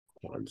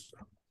Shabbat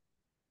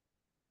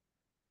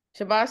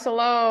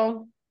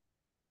Shalom.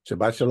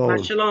 Shabbat Shalom.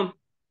 Shabbat Shalom.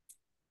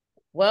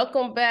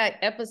 Welcome back.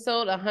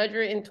 Episode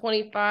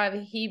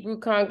 125, Hebrew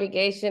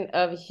Congregation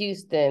of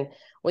Houston.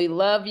 We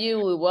love you.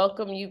 We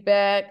welcome you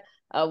back.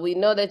 We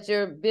know that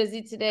you're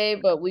busy today,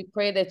 but we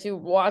pray that you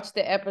watch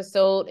the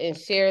episode and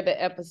share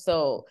the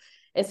episode.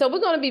 And so we're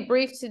going to be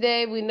brief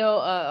today. We know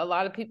a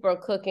lot of people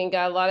are cooking,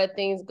 got a lot of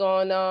things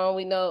going on.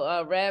 We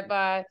know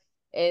Rabbi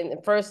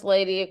and First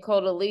Lady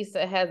Akota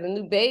Lisa has a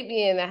new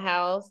baby in the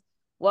house.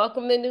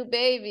 Welcome the new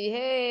baby.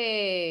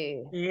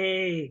 Hey.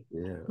 Hey.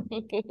 Yeah.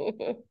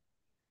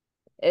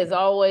 It's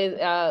always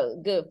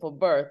good for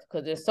birth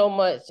because there's so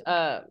much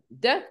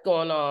death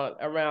going on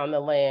around the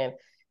land.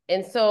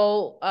 And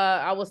so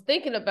I was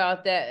thinking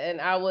about that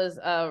and I was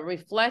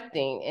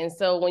reflecting. And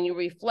so when you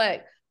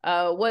reflect,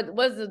 what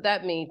does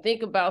that mean?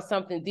 Think about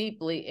something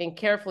deeply and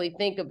carefully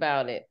think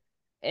about it.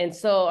 And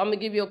so I'm going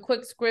to give you a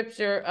quick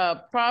scripture.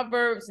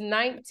 Proverbs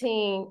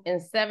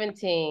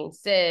 19:17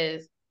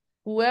 says,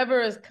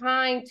 whoever is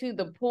kind to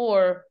the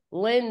poor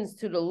lends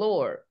to the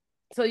Lord.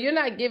 So you're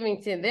not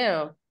giving to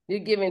them. You're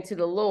giving to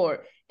the Lord,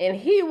 and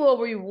he will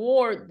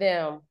reward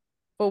them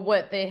for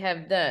what they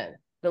have done.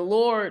 The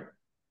Lord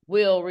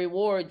will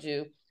reward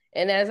you.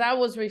 And as I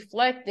was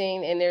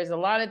reflecting, and there's a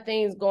lot of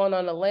things going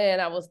on the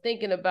land, I was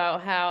thinking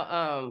about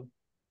how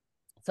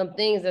some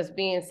things that's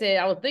being said.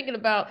 I was thinking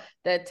about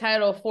that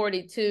Title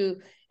 42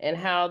 and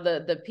how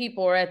the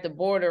people are at the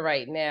border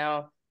right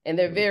now, and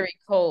they're very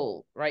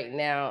cold right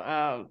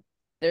now.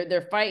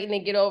 They're fighting to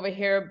get over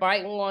here.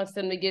 Biden wants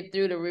them to get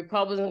through. The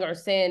Republicans are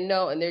saying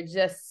no, and they're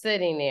just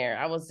sitting there.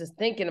 I was just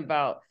thinking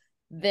about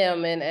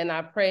them, and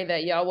I pray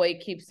that Yahweh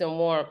keeps them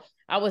warm.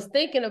 I was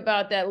thinking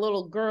about that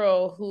little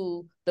girl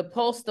who the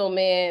postal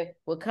man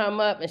would come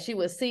up, and she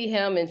would see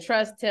him and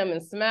trust him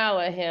and smile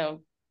at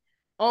him,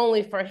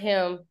 only for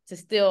him to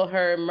steal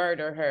her and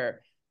murder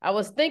her. I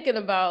was thinking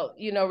about,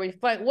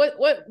 reflect what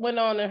went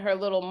on in her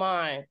little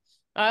mind.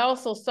 I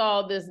also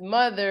saw this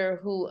mother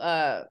who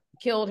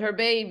killed her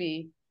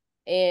baby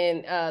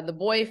and the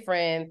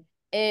boyfriend,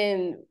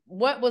 and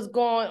what was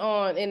going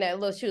on in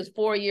that she was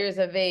 4 years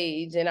of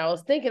age. And I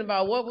was thinking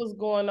about what was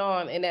going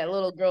on in that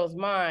little girl's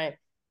mind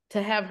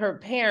to have her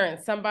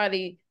parents,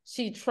 somebody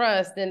she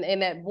trusts,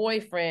 and that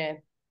boyfriend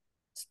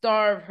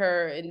starve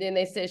her. And then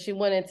they said she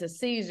went into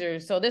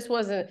seizures. So this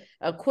wasn't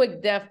a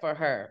quick death for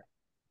her.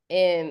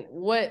 And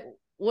what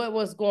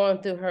was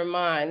going through her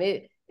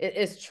mind?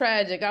 It's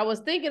tragic. I was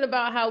thinking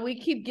about how we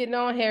keep getting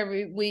on here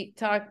every week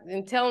talking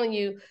and telling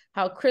you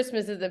how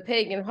Christmas is a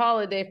pagan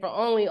holiday, for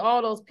only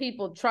all those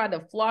people try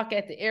to flock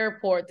at the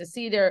airport to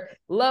see their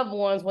loved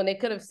ones when they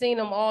could have seen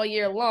them all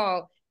year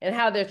long, and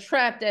how they're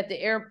trapped at the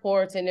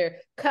airports and they're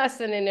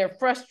cussing and they're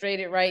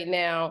frustrated right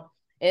now.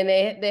 And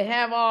they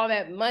have all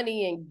that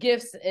money and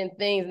gifts and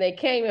things, and they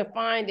can't even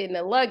find it in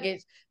the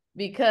luggage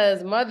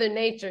because Mother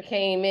Nature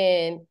came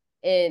in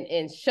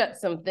and shut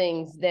some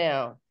things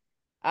down.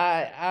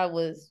 I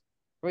was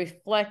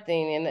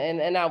reflecting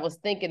and I was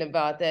thinking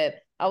about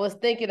that. I was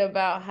thinking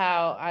about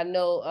how I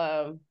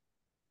know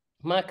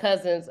my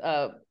cousin's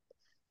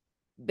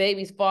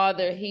baby's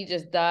father, he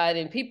just died,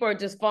 and people are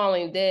just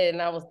falling dead.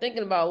 And I was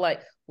thinking about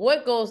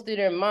what goes through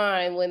their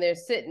mind when they're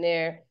sitting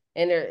there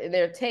and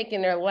they're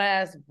taking their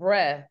last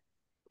breath,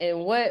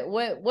 and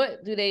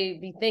what do they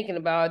be thinking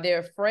about? Are they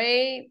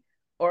afraid,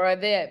 or are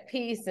they at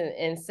peace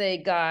and say,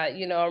 God,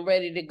 I'm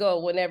ready to go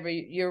whenever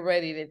you're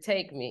ready to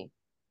take me?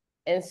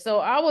 And so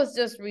I was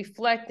just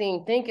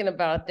reflecting, thinking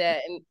about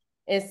that, and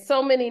it's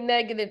so many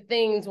negative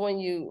things when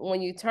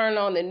you turn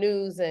on the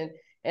news,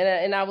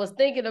 and I was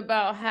thinking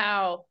about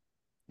how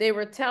they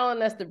were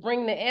telling us to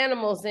bring the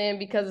animals in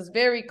because it's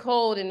very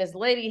cold, and this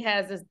lady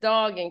has this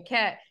dog and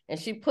cat, and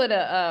she put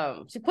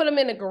them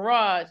in the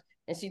garage,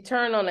 and she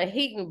turned on a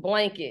heating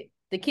blanket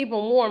to keep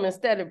them warm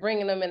instead of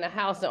bringing them in the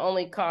house and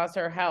only cause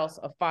her house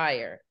a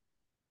fire.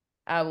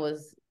 I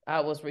was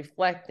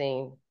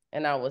reflecting,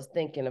 and I was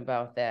thinking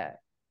about that.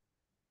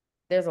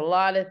 There's a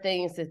lot of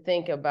things to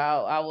think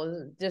about. I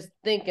was just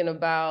thinking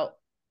about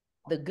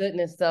the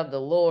goodness of the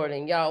Lord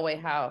and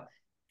Yahweh, how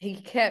he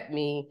kept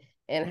me,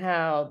 and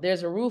how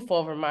there's a roof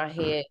over my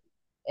head,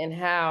 and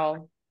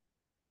how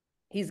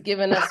he's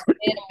given us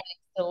families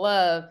to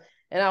love.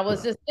 And I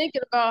was just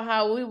thinking about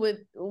how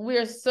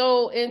we're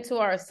so into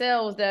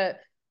ourselves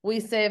that we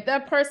say, if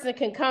that person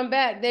can come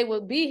back, they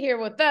will be here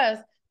with us.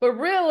 But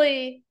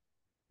really,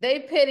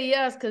 they pity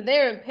us because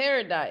they're in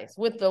paradise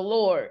with the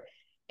Lord.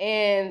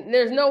 And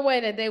there's no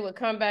way that they would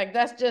come back.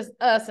 That's just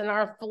us and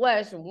our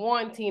flesh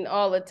wanting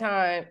all the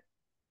time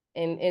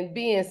and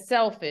being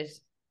selfish.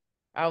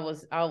 I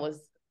was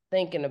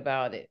thinking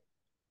about it.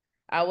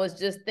 I was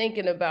just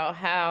thinking about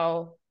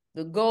how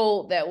the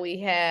gold that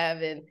we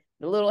have and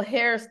the little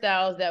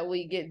hairstyles that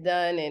we get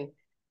done and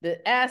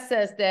the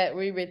assets that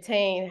we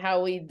retain,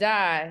 how we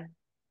die,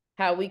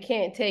 how we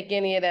can't take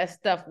any of that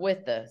stuff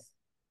with us,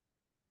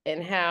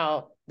 and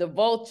how the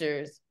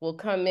vultures will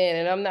come in.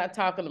 And I'm not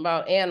talking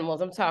about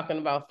animals. I'm talking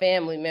about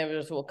family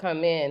members who will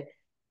come in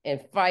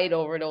and fight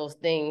over those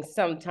things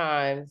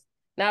sometimes.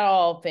 Not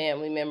all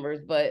family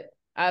members, but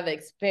I've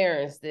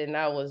experienced it, and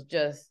I was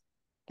just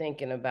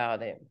thinking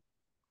about it.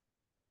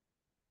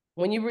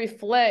 When you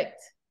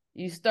reflect,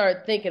 you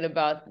start thinking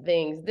about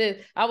things.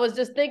 I was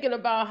just thinking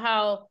about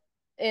how,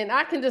 and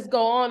I can just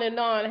go on and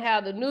on,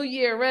 how the New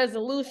Year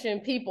resolution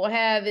people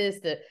have is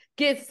to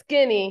get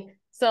skinny.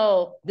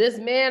 So this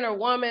man or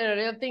woman, or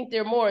they'll think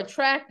they're more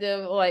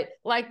attractive,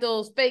 like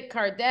those fake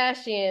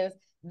Kardashians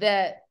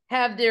that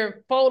have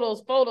their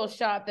photos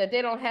photoshopped, that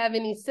they don't have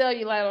any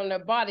cellulite on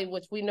their body,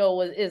 which we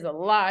know is a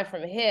lie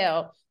from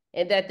hell,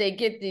 and that they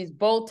get these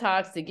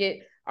Botox to get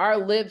our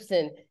lips,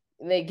 and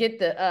they get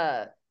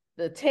the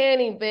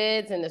tanning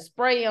beds and the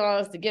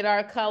spray-ons to get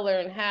our color,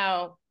 and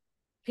how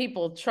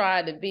people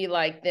try to be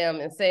like them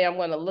and say, I'm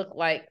going to look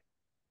like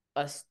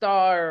a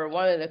star or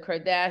one of the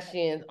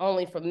Kardashians,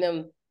 only for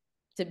them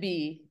to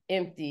be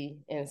empty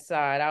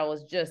inside. I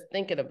was just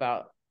thinking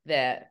about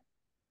that,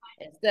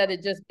 instead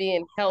of just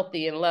being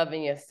healthy and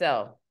loving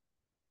yourself.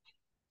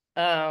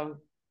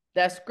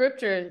 That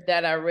scripture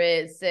that I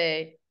read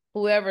say,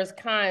 whoever's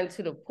kind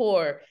to the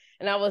poor.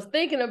 And I was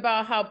thinking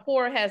about how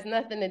poor has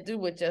nothing to do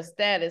with your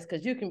status,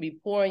 because you can be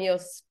poor in your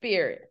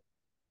spirit.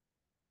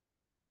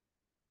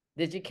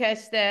 Did you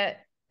catch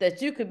that?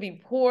 That you could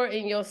be poor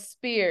in your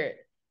spirit.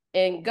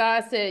 And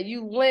God said,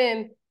 you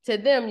lend to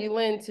them, you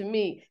lend to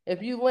me.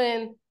 If you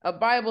lend a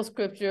Bible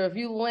scripture, if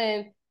you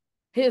lend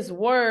his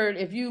word,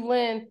 if you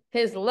lend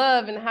his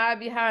love and hide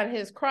behind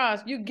his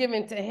cross, you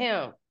giving to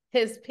him,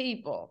 his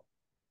people.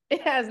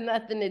 It has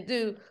nothing to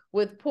do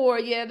with poor.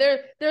 Yeah,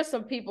 there's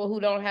some people who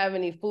don't have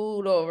any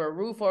food or a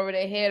roof over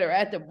their head or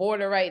at the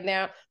border right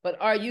now,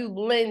 but are you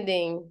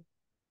lending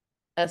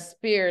a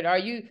spirit? Are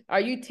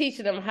you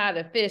teaching them how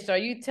to fish? Are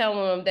you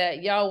telling them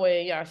that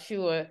Yahweh and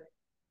Yahshua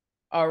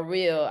are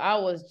real? I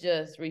was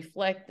just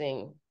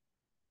reflecting,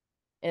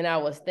 and I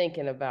was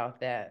thinking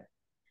about that.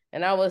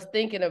 And I was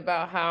thinking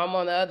about how I'm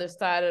on the other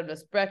side of the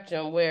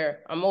spectrum, where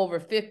I'm over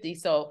 50,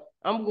 so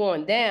I'm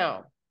going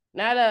down,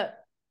 not up.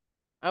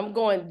 I'm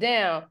going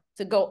down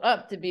to go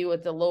up to be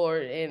with the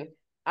Lord. And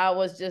I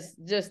was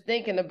just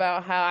thinking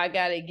about how I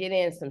got to get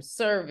in some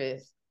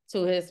service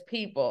to his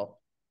people,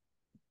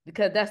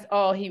 because that's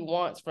all he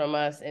wants from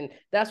us. And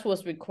that's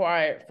what's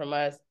required from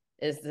us,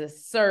 is the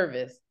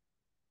service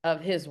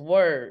of his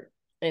word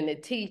and the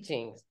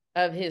teachings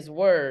of his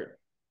word,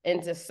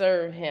 and to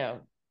serve him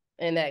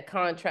in that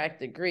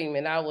contract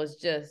agreement. I was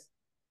just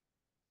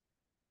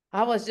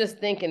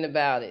thinking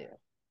about it.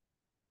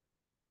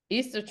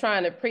 Easter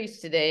trying to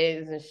preach today,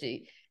 isn't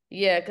she?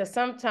 Yeah, because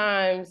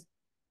sometimes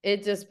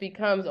it just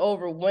becomes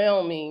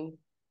overwhelming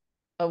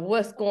of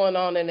what's going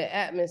on in the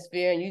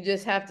atmosphere, and you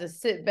just have to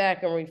sit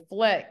back and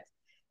reflect.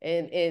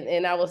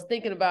 And I was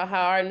thinking about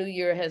how our new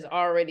year has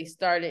already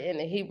started in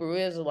the Hebrew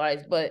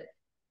Israelites, but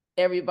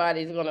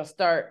everybody's going to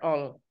start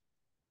on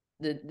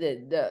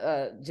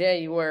the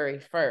January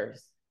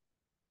 1st.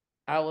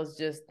 I was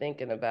just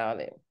thinking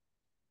about it.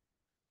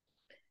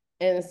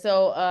 And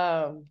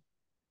so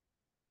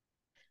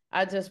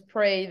I just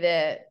pray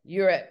that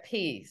you're at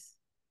peace.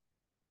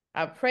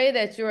 I pray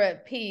that you're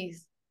at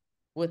peace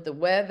with the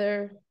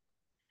weather.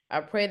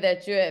 I pray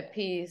that you're at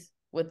peace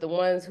with the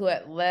ones who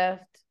had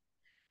left.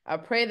 I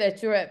pray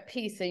that you're at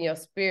peace in your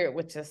spirit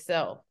with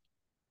yourself.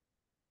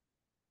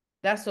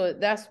 That's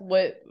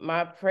what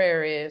my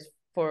prayer is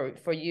for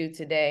you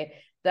today.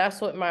 That's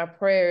what my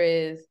prayer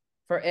is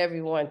for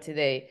everyone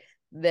today,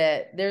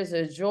 that there's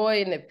a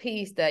joy and a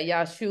peace that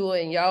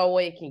Yahshua and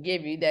Yahweh can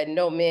give you, that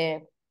no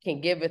man can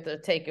give it or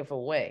take it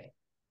away.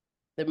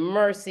 The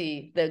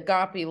mercy, the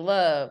agape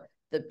love,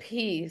 the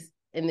peace,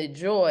 and the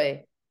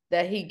joy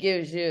that he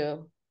gives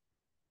you.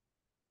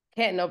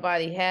 Can't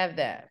nobody have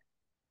that.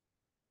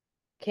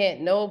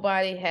 Can't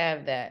nobody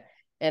have that.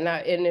 And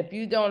if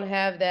you don't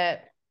have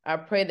that, I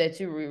pray that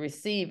you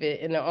receive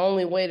it. And the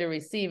only way to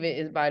receive it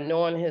is by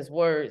knowing his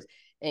words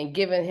and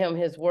giving him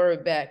his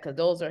word back, because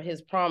those are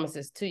his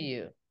promises to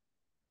you.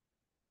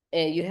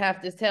 And you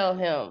have to tell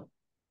him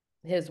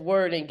his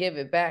word and give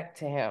it back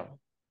to him.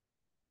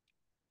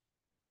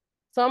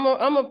 So I'm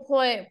gonna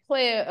play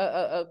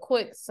a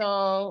quick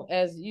song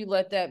as you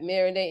let that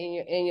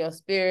marinate in your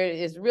spirit.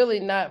 It's really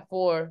not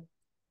for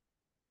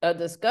a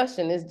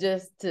discussion. It's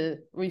just to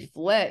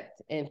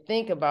reflect and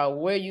think about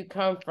where you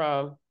come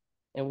from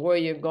and where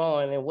you're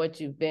going and what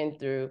you've been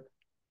through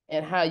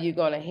and how you're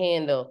going to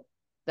handle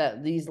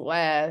these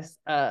last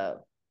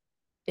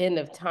end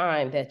of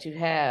time that you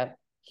have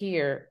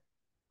here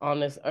on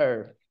this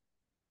earth.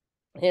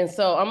 And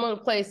so I'm going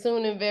to play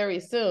Soon and Very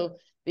Soon,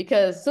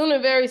 because soon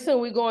and very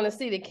soon we're going to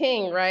see the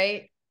King,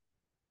 right?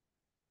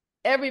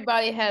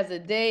 Everybody has a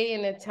day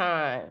and a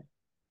time,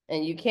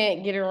 and you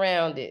can't get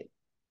around it.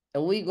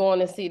 And we're going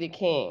to see the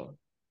King.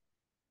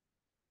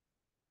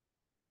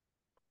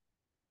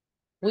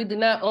 We do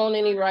not own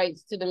any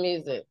rights to the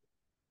music.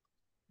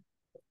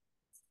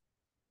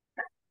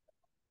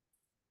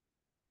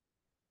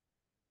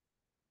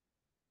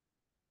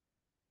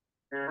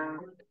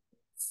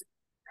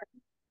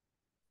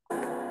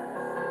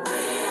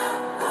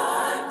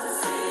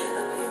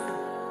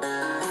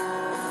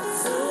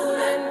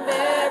 Soon and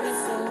very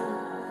soon.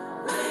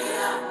 We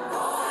are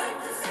going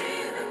to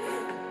see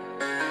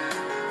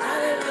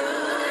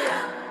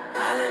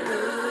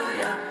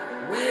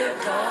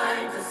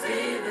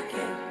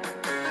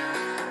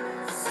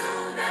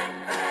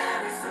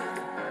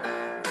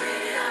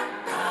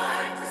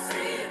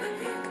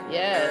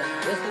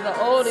This is an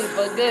oldie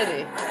but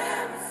goodie.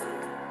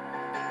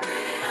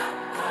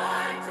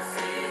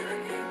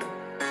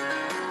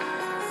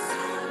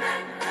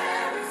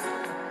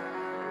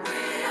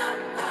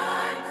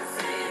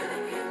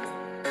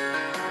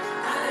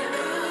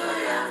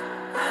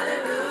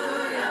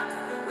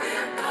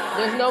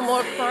 There's no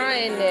more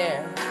crying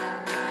there.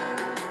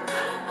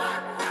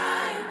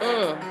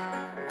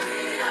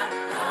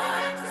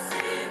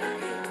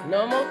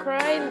 No more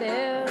crying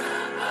there.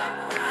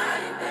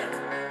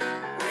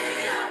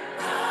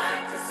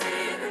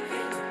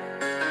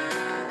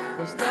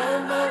 There's no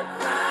more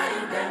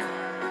crying there.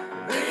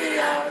 We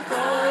are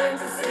going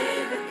to see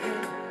the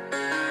King.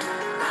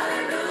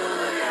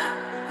 Hallelujah,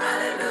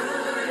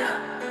 hallelujah.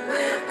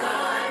 We're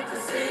going to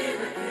see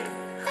the King.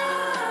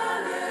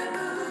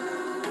 Hallelujah.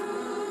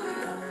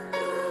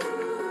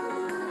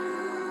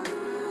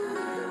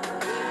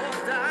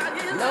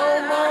 No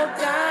more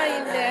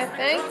dying there.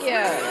 Thank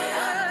you.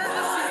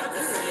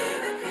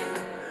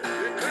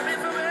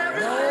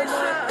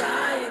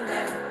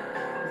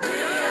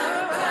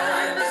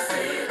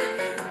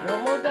 No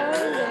more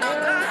dying there. No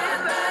more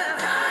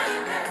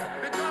dying there.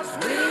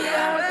 We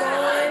are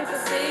going to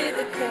see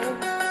the King.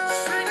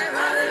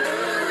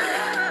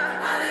 Hallelujah,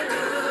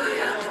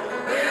 hallelujah.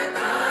 We're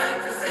going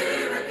to see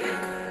the King.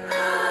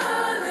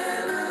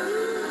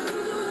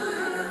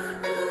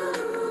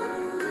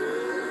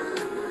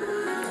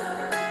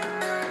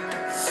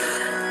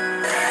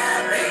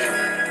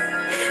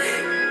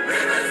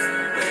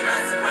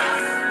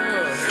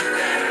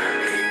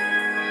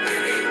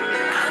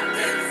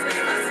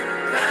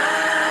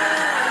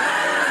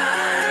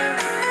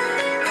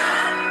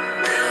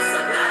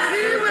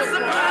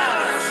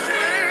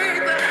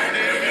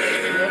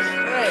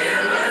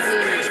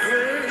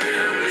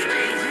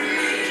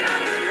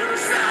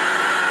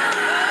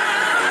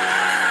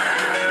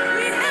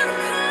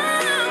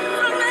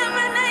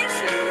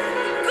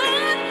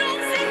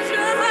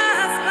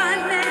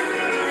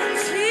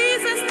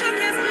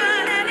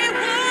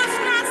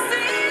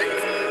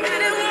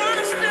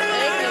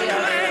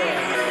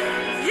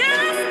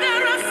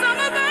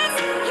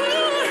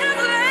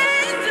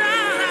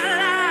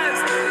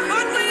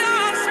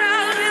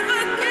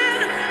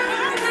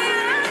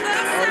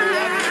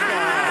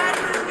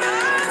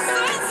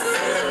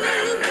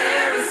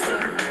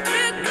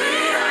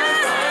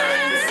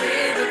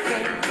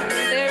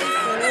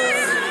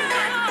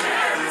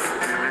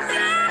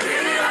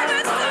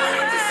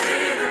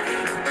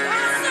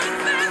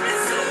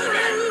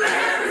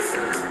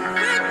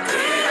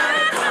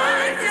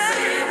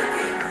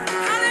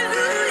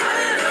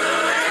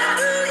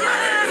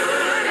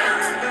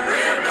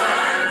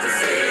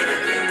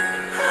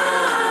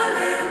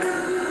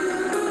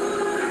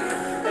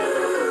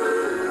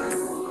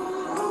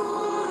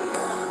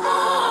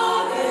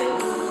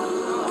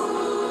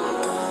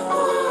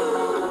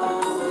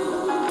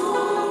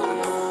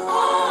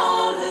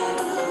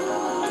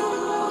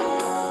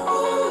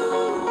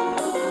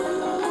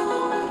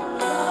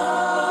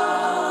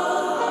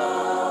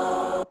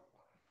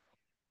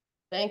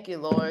 Thank you,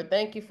 Lord.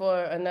 Thank you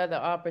for another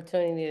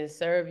opportunity to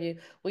serve you.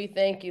 We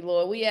thank you,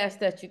 Lord. We ask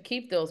that you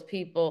keep those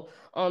people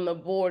on the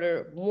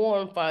border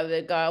warm,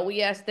 Father God.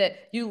 We ask that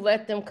you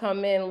let them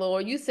come in,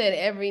 Lord. You said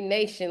every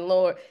nation,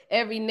 Lord,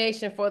 every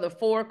nation for the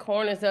four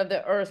corners of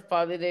the earth,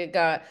 Father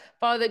God.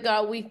 Father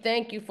God, we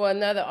thank you for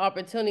another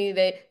opportunity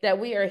that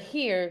we are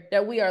here,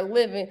 that we are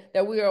living,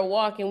 that we are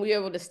walking, we are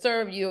able to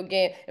serve you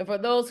again. And for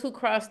those who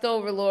crossed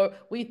over, Lord,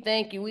 we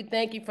thank you. We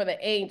thank you for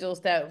the angels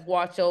that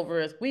watch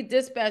over us. We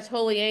dispatch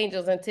holy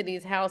angels into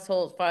these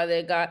households,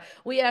 Father God.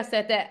 We ask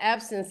that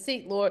absent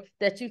seat, Lord,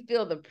 that you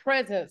feel the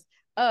presence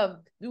of,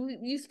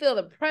 you feel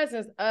the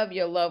presence of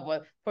your loved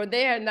one, for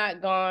they are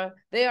not gone.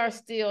 They are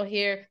still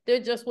here.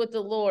 They're just with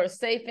the Lord,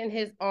 safe in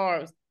his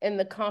arms, in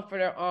the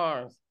comforter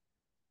arms.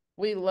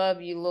 We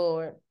love you,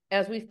 Lord,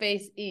 as we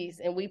face east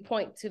and we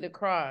point to the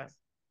cross.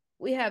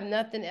 We have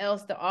nothing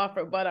else to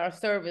offer but our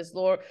service,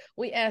 Lord.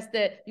 We ask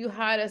that you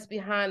hide us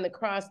behind the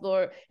cross,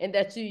 Lord, and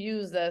that you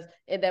use us,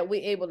 and that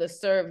we're able to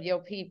serve your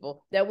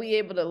people, that we're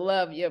able to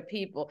love your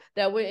people,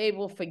 that we're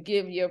able to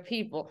forgive your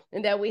people,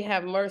 and that we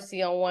have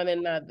mercy on one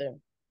another.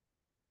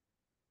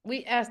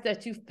 We ask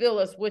that you fill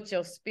us with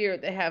your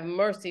spirit to have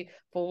mercy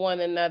for one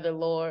another,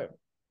 Lord.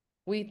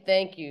 We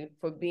thank you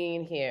for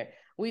being here.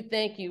 We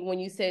thank you when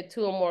you said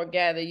two or more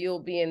gather,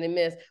 you'll be in the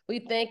midst.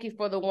 We thank you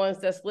for the ones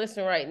that's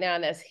listening right now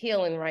and that's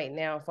healing right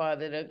now,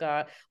 Father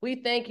God.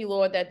 We thank you,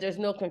 Lord, that there's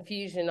no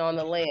confusion on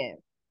the land.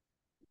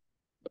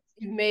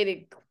 You've made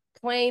it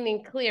plain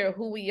and clear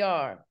who we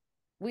are.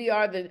 We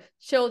are the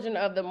children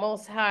of the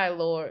Most High,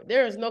 Lord.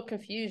 There is no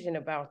confusion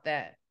about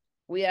that.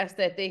 We ask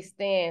that they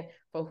stand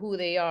for who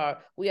they are.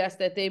 We ask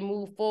that they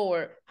move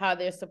forward how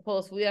they're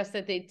supposed to. We ask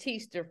that they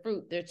teach their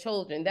fruit, their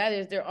children. That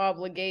is their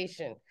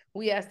obligation.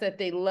 We ask that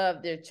they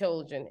love their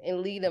children and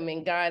lead them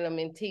and guide them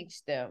and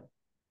teach them.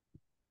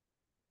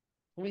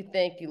 We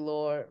thank you,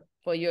 Lord,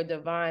 for your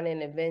divine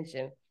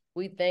intervention.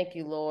 We thank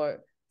you, Lord,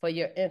 for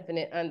your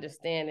infinite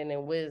understanding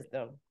and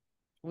wisdom.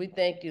 We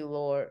thank you,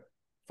 Lord,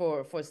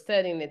 for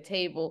setting the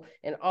table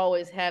and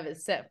always have it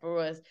set for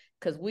us,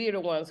 because we're the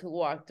ones who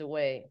walked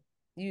away.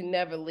 You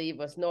never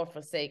leave us nor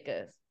forsake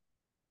us.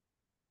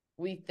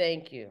 We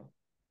thank you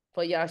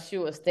for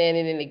Yahshua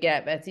standing in the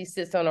gap as he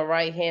sits on the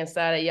right-hand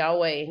side of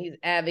Yahweh, and he's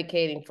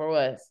advocating for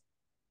us.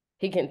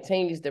 He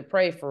continues to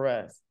pray for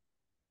us.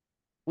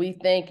 We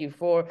thank you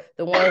for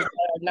the ones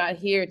that are not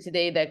here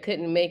today that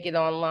couldn't make it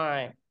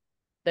online,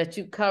 that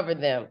you cover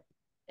them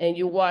and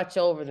you watch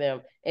over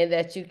them and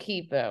that you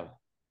keep them.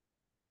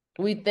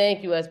 We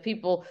thank you as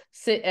people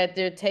sit at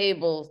their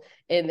tables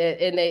and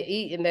they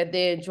eat and that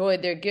they enjoy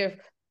their gift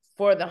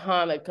for the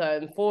Hanukkah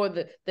and for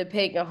the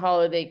pagan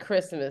holiday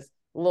Christmas,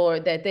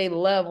 Lord, that they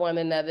love one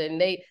another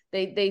and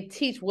they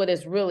teach what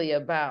it's really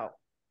about.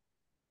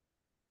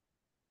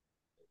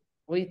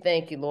 We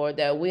thank you, Lord,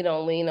 that we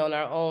don't lean on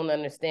our own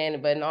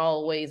understanding, but in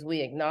all ways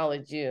we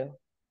acknowledge you.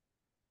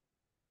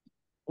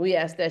 We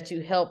ask that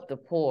you help the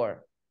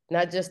poor,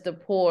 not just the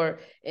poor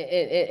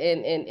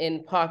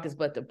in pockets,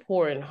 but the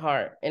poor in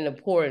heart and the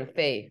poor in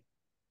faith.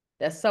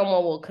 That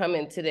someone will come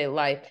into their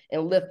life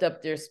and lift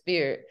up their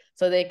spirit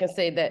so they can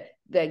say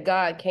that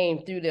God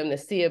came through them to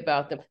see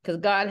about them,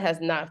 because God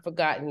has not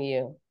forgotten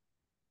you.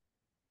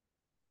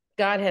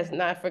 God has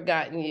not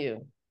forgotten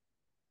you.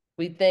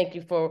 We thank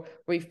you for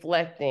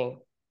reflecting.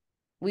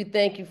 We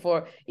thank you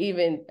for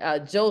even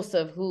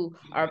Joseph, who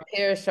our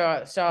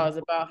parashah is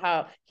about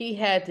how he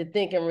had to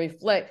think and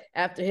reflect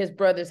after his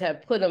brothers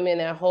had put him in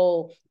that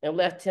hole and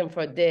left him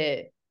for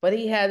dead. But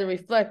he had to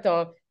reflect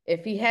on,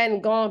 if he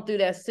hadn't gone through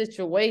that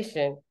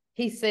situation,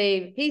 he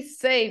saved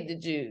the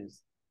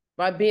Jews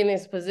by being in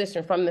his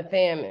position from the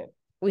famine.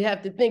 We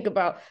have to think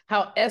about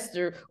how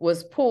Esther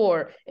was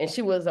poor and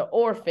she was an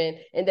orphan,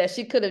 and that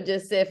she could have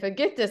just said,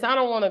 forget this, I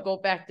don't want to go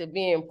back to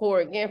being poor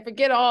again,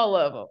 forget all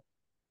of them.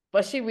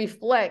 But she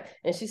reflects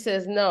and she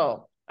says,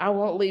 no, I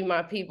won't leave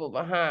my people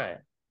behind.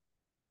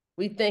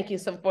 We thank you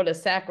for the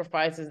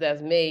sacrifices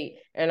that's made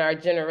in our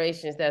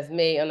generations, that's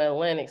made on the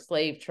Atlantic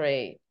slave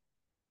trade.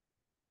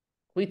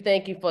 We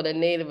thank you for the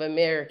Native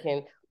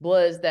American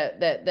bloods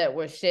that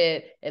were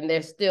shed, and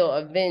they're still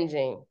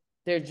avenging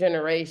their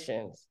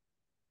generations.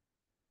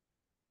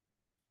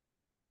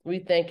 We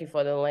thank you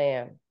for the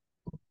Lamb.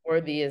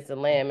 Worthy is the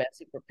Lamb as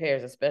he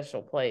prepares a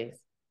special place.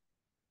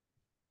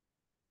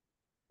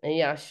 In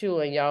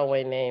Yahshua and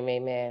Yahweh's name,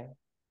 amen.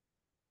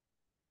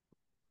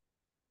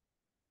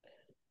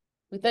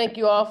 We thank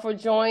you all for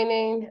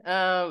joining.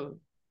 We're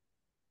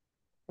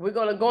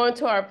going to go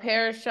into our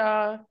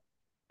parashah.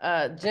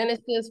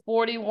 Genesis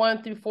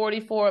 41 through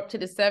 44 up to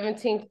the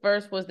 17th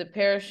verse was the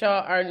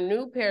parashah. Our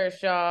new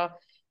parashah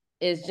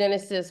is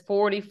Genesis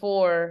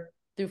 44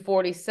 through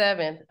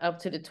 47 up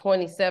to the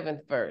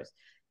 27th verse.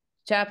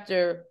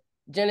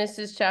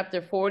 Genesis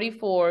chapter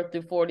 44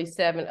 through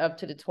 47 up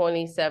to the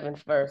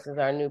 27th verse is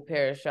our new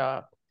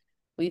parashah.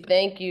 We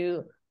thank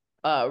you,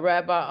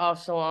 Rabbi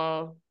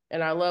Avshalom,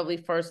 and our lovely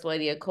First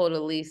Lady, Akota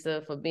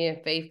Lisa, for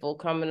being faithful,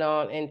 coming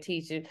on and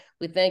teaching.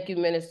 We thank you,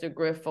 Minister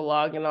Griff, for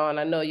logging on.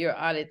 I know you're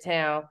out of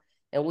town,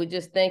 and we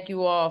just thank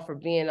you all for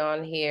being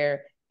on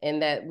here,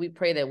 and that we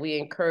pray that we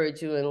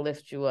encourage you and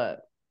lift you up.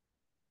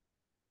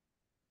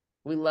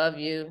 We love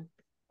you.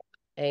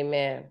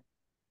 Amen.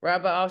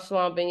 Rabbi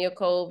Avshalom Ben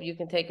Yaakov, you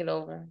can take it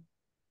over.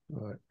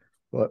 All right.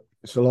 Well,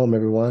 shalom,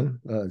 everyone.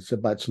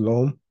 Shabbat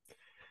shalom.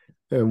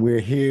 And we're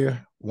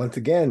here once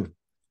again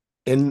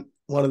in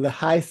one of the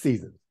high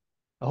seasons.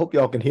 I hope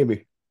y'all can hear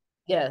me.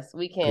 Yes,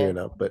 we can. Clear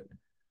enough, but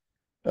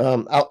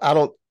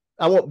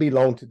I won't be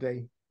long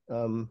today.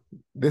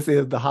 This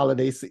is the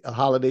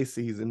holiday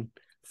season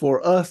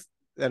for us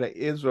that are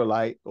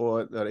Israelite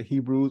or that are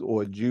Hebrews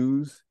or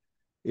Jews.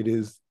 It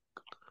is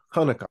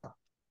Hanukkah,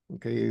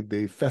 okay,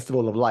 the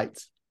festival of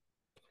lights.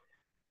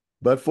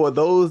 But for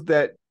those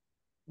that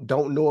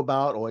don't know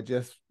about or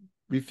just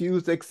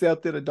refuse to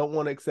accept it or don't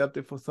want to accept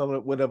it for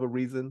whatever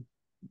reason,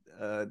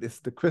 this is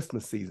the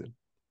Christmas season.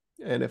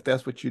 And if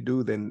that's what you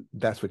do, then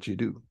that's what you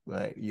do,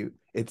 right?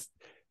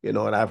 And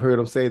I've heard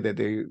them say that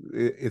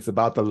it's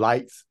about the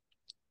lights.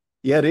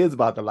 Yeah, it is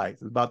about the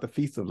lights. It's about the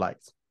Feast of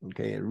Lights,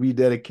 okay, and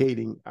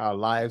rededicating our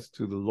lives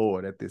to the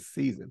Lord at this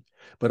season.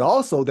 But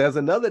also, there's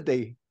another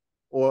day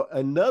or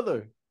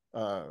another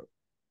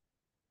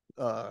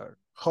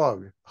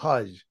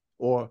Hajj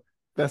or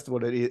festival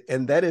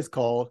that is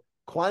called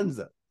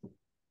Kwanzaa.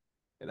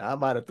 And I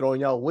might have thrown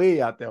y'all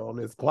way out there on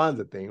this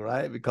Kwanzaa thing,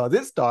 right? Because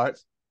it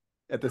starts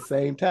at the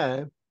same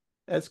time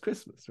as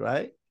Christmas,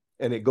 right?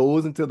 And it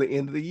goes until the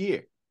end of the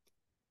year.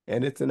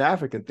 And it's an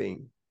African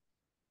thing.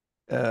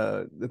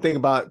 The thing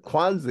about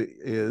Kwanzaa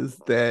is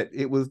that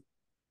it was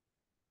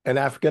an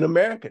African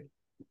American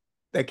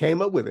that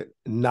came up with it.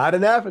 Not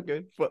an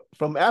African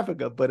from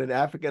Africa, but an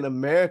African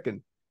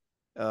American.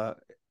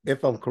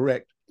 If I'm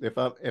correct, if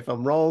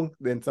I'm wrong,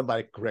 then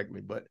somebody correct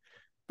me. But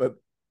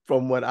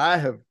from what I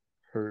have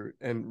heard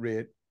and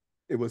read,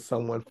 it was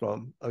someone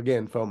from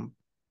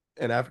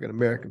an African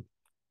American,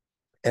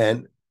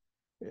 and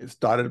it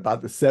started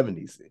about the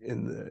 70s,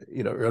 in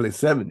the early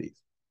 70s.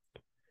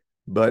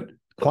 But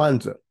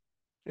Kwanzaa,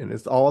 and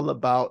it's all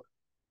about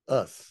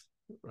us,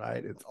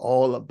 right? It's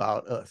all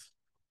about us.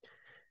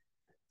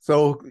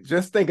 So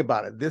just think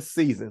about it this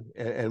season,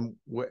 and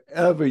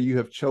wherever you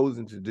have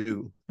chosen to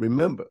do,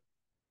 remember,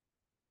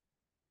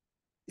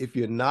 if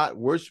you're not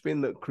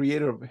worshiping the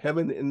creator of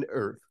heaven and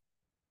earth,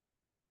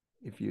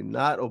 if you're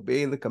not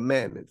obeying the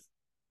commandments,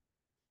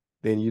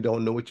 then you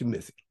don't know what you're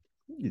missing.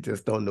 You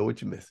just don't know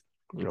what you're missing.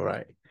 All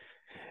right.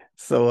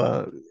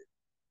 So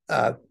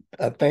I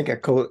thank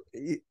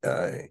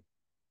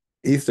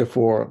Easter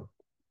for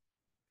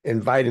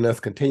inviting us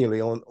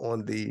continually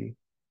on the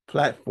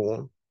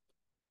platform,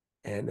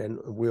 and then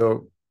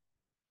we'll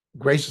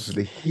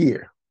graciously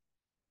here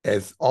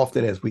as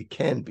often as we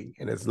can be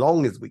and as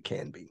long as we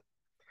can be.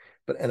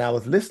 And I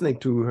was listening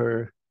to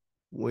her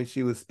when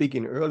she was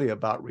speaking earlier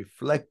about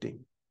reflecting,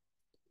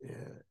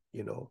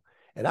 you know,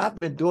 and I've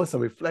been doing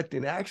some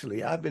reflecting.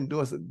 Actually, I've been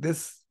doing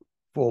this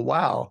for a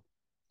while.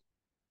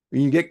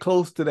 When you get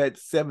close to that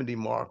 70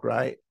 mark,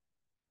 right?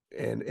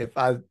 And if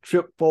I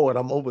trip forward,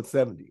 I'm over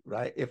 70,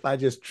 right? If I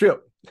just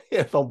trip,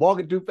 if I'm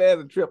walking too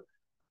fast and trip,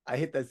 I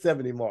hit that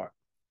 70 mark.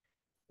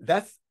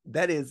 That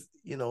is,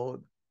 you know,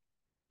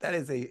 that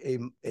is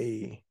a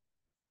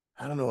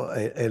I don't know,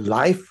 a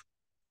life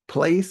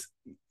place.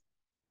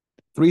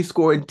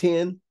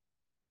 70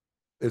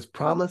 is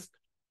promised.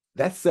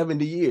 That's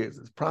 70 years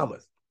is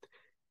promised.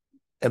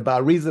 And by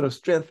reason of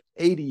strength,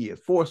 80 years,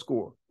 80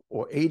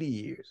 or 80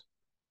 years.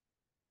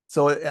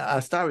 So I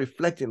started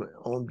reflecting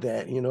on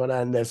that, you know,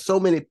 and there's so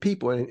many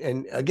people,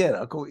 and again,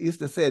 Uncle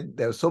Easter said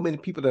there's so many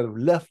people that have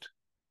left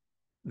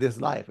this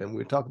life. And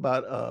we talk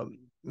about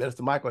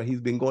Minister Michael,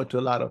 he's been going to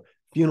a lot of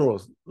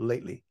funerals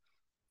lately.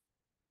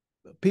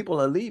 People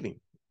are leaving,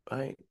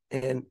 right?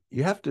 And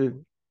you have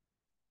to,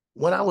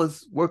 when I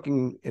was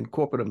working in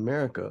corporate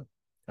America,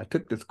 I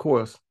took this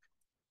course,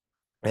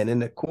 and in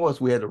the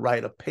course, we had to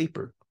write a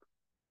paper.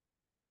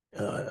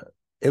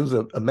 It was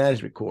a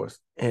management course,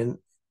 and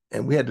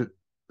we had to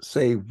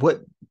say,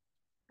 what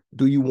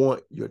do you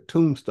want your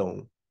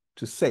tombstone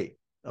to say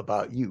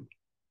about you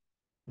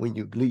when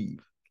you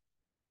leave?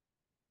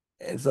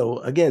 And so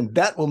again,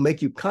 that will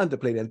make you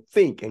contemplate and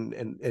think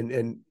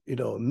and you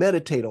know,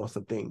 meditate on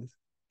some things.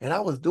 And I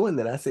was doing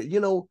that. I said, you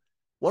know,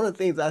 one of the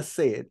things I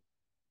said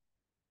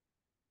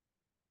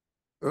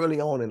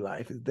early on in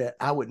life is that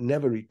I would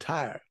never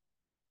retire.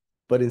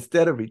 But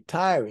instead of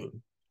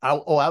retiring, I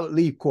would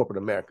leave corporate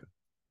America.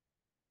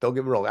 Don't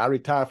get me wrong, I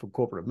retired from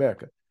corporate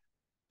America,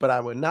 but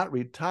I would not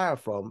retire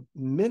from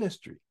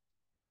ministry.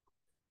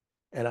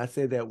 And I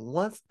said that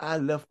once I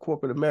left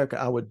corporate America,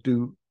 I would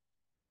do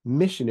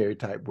missionary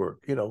type work.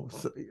 You know,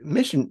 so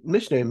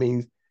missionary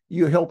means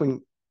you're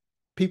helping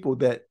people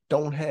that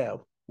don't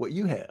have what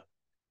you have,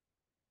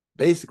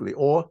 basically.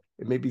 Or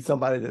it may be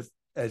somebody that's,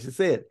 as you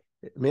said,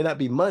 it may not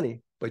be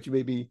money, but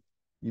you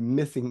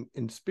missing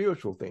in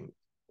spiritual things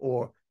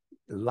or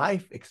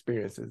life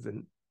experiences,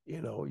 and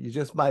you know, you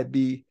just might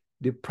be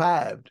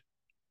deprived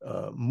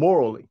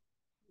morally,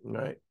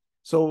 right?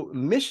 So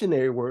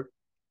missionary work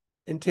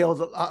entails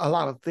a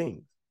lot of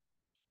things.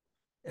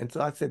 And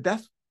so I said,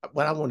 that's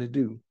what I want to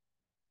do.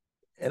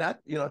 And I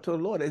told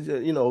the Lord,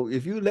 you know,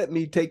 if you let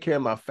me take care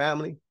of my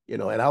family, you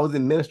know, and I was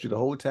in ministry the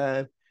whole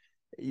time,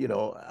 you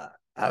know,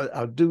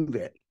 I'll do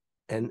that.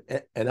 And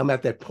I'm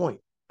at that point,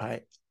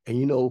 right? And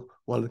you know,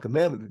 one of the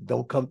commandments,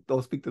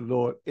 don't speak to the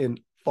Lord in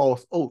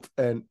false oath,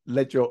 and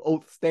let your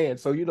oath stand.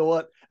 So you know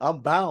what? I'm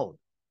bound.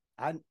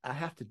 I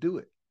have to do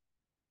it,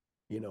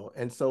 you know.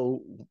 And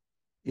so,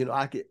 you know,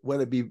 I could,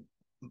 whether it be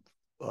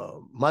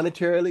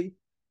monetarily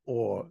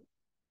or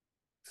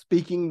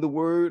speaking the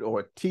word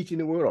or teaching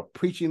the word or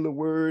preaching the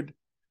word,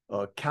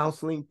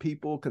 counseling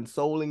people,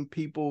 consoling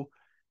people,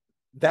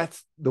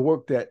 that's the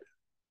work that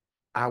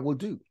I will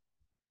do,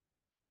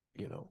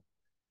 you know.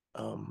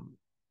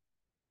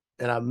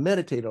 And I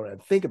meditate on it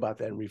and think about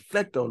that and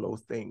reflect on those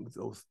things,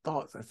 those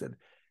thoughts. I said,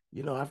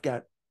 you know, I've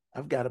got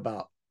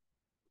about,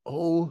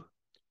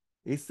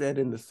 he said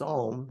in the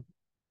Psalm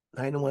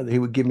 91 that he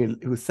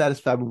would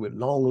satisfy me with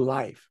long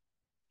life.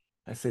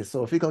 I said,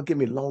 so if he's gonna give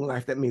me long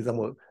life, that means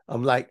I'm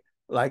like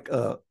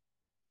my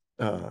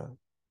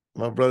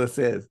brother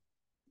says,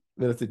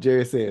 Minister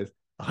Jerry says,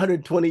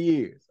 120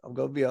 years.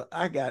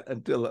 I got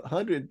until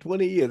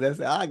 120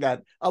 years.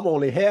 I'm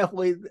only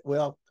halfway.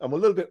 Well, I'm a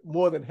little bit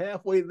more than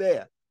halfway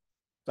there.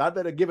 So I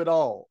better give it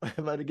all. I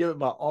better give it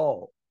my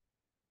all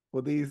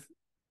for these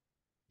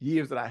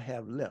years that I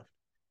have left.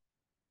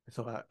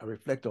 So I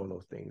reflect on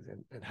those things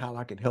and how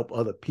I can help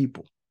other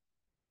people.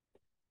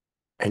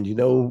 And you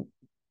know,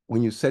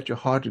 when you set your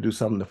heart to do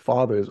something, the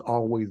Father is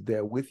always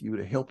there with you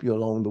to help you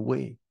along the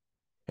way.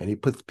 And he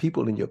puts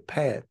people in your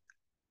path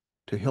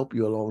to help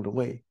you along the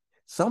way.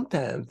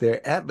 Sometimes there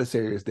are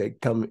adversaries that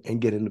come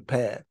and get in the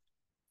path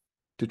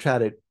to try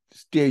to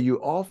steer you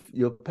off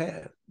your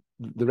path,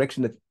 the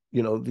direction that,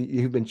 you know,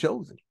 you've been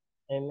chosen.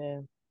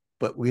 Amen.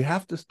 But we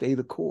have to stay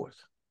the course.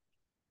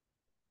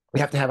 We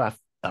have to have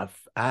our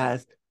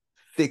eyes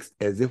fixed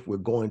as if we're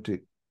going to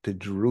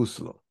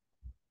Jerusalem.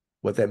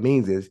 What that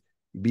means is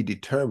be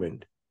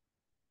determined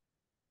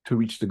to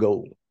reach the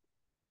goal.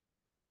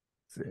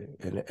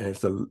 And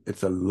it's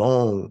a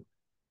long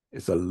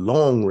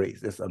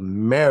race. It's a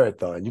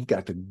marathon. You've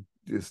got to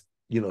just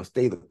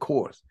stay the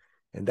course.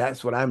 And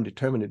that's what I'm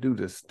determined to do,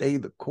 to stay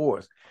the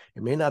course.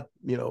 It may not,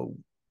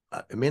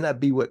 it may not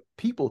be what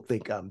people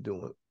think I'm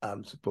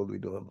supposed to be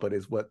doing, but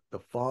it's what the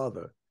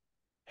Father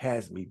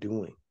has me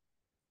doing.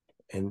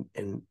 And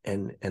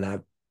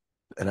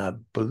I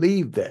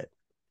believe that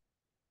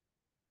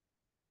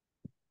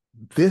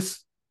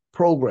this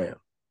program,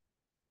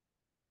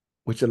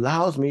 which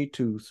allows me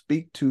to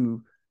speak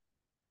to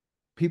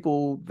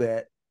people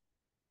that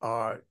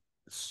are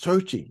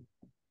searching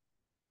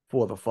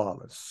for the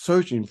Father,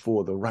 searching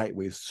for the right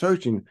way,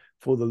 searching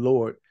for the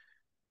Lord,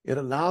 it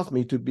allows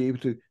me to be able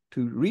to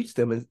reach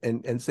them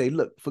and say,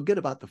 look, forget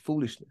about the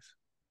foolishness,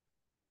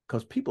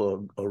 because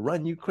people will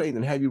run you crazy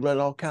and have you run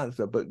all kinds of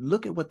stuff. But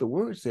look at what the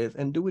word says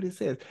and do what it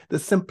says. The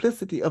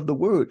simplicity of the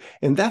word.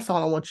 And that's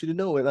all I want you to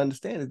know and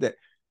understand, is that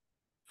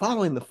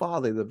following the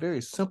Father is a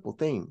very simple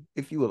thing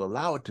if you will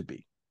allow it to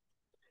be.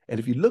 And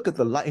if you look at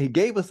the life, he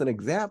gave us an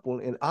example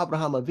in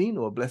Abraham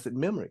Avinu of blessed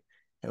memory.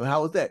 And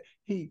how was that?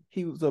 He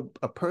was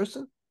a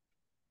person,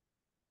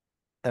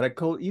 and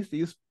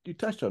you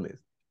touched on this,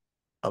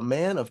 a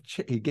man of,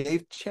 he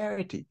gave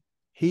charity.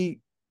 He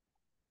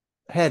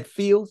had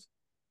fields.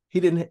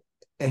 And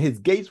his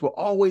gates were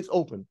always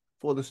open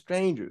for the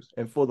strangers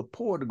and for the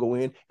poor to go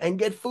in and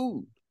get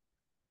food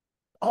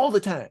all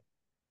the time.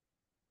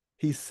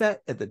 He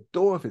sat at the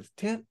door of his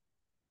tent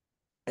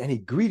and he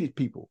greeted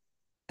people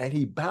and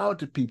he bowed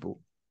to people.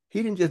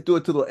 He didn't just do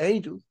it to the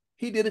angels.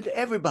 He did it to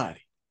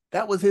everybody.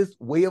 That was his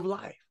way of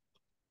life.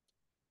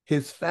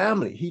 His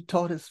family, he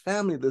taught his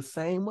family the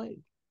same way,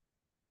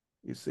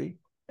 you see?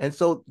 And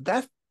so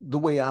that's the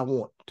way I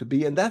want to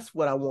be. And that's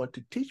what I want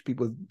to teach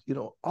people.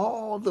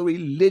 All the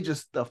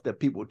religious stuff that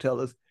people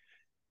tell us,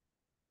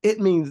 it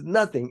means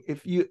nothing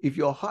if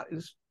your heart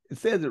it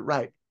says it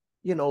right.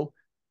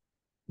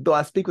 Though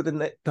I speak with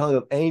the tongue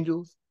of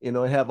angels, and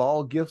have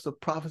all gifts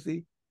of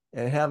prophecy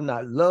and have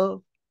not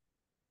love,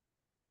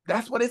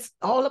 that's what it's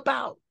all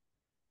about.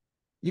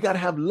 You got to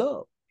have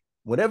love.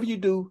 Whatever you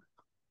do,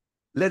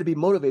 let it be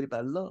motivated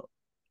by love.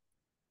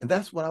 And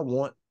that's what I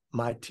want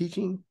my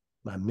teaching,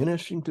 my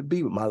ministering to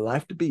be, my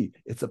life to be.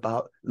 It's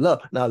about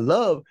love. Now,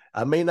 love,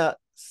 I may not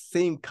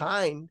seem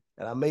kind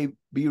and I may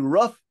be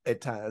rough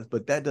at times,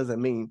 but that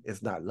doesn't mean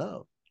it's not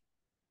love.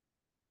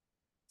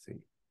 See,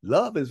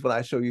 love is when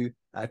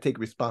I take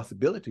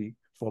responsibility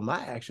for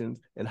my actions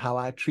and how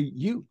I treat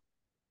you.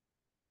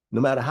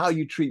 No matter how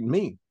you treat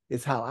me,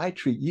 it's how I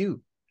treat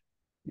you,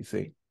 you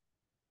see.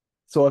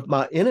 So if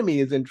my enemy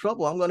is in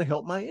trouble, I'm going to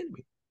help my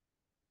enemy.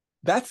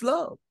 That's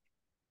love.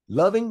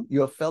 Loving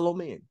your fellow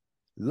man.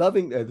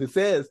 Loving, as it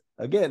says,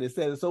 again, it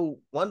says so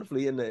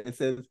wonderfully, and it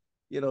says,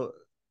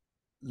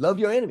 love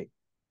your enemy.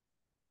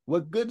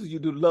 What good do you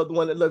do to love the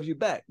one that loves you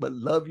back? But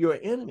love your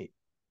enemy.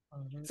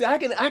 Mm-hmm. See,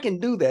 I can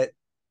do that,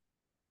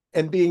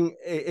 and being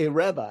a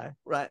rabbi,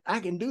 right?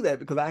 I can do that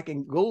because I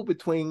can go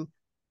between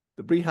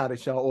the Brit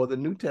Hadashah, or the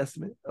New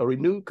Testament, a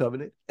renewed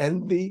covenant,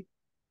 and the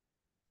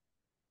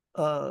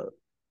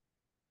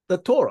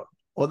Torah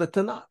or the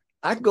Tanakh.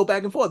 I can go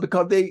back and forth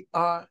because they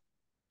are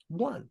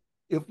one.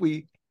 If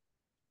we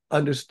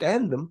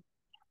understand them,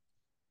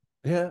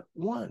 they're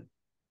one.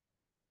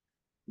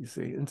 You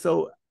see, and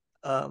so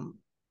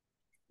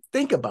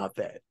think about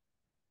that.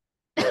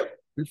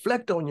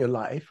 Reflect on your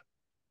life.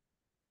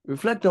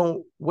 Reflect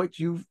on what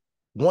you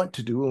want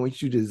to do and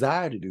what you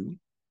desire to do,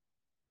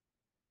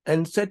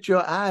 and set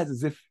your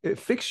eyes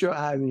fix your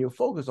eyes and your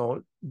focus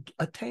on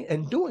attain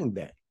and doing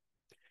that.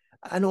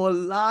 I know a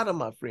lot of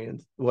my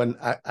friends, when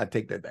I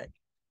take that back,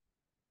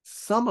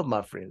 some of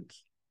my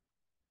friends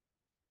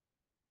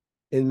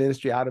in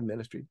ministry, out of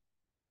ministry,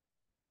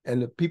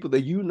 and the people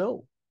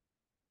that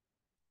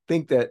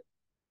think that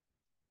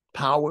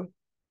power,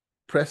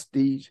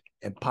 prestige,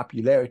 and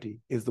popularity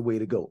is the way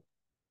to go.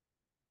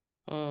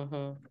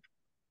 Mm-hmm.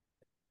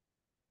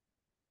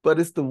 But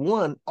it's the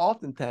one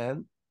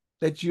oftentimes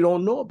that you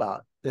don't know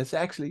about that's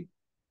actually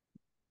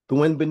the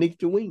wind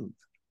beneath your wings.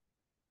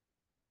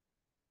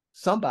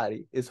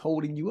 Somebody is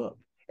holding you up,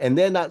 and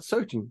they're not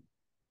searching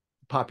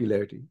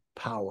popularity,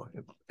 power,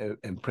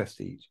 and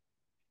prestige.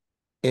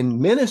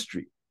 In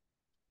ministry,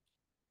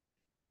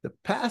 the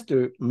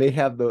pastor may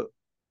have the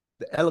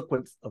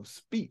eloquence of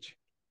speech,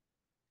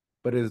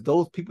 but it's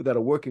those people that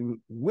are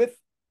working with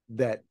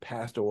that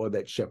pastor or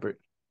that shepherd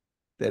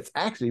that's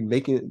actually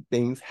making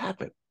things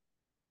happen.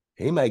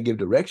 He might give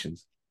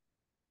directions,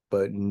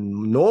 but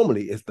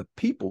normally it's the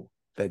people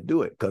that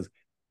do it. Because,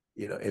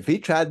 if he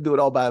tried to do it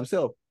all by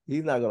himself,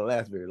 he's not going to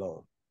last very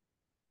long.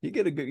 You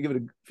give it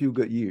a few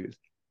good years,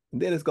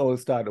 and then it's going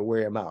to start to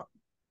wear him out,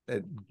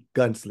 that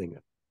gunslinger,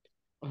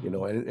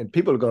 and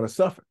people are going to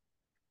suffer.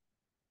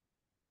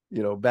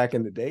 Back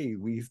in the day,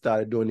 we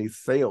started doing these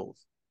sales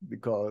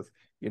because,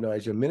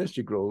 as your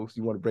ministry grows,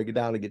 you want to break it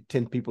down and get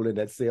 10 people in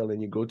that sale,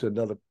 and you go to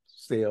another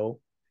sale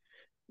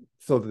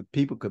so that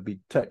people could be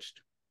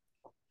touched.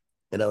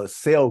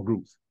 Sale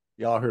groups.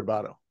 Y'all heard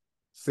about them.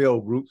 Sale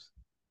groups,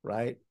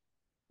 right?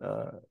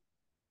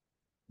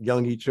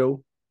 Young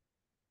Icho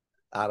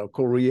out of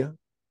Korea,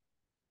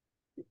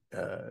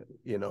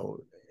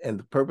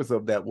 the purpose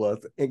of that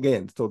was,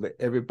 again, so that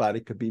everybody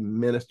could be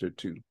ministered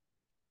to.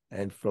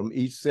 And from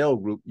each cell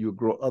group, you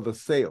grow other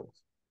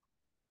cells.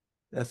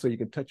 That's so you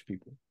can touch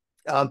people.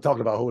 I'm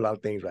talking about a whole lot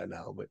of things right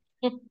now, but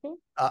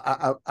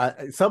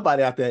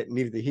somebody out there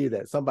needed to hear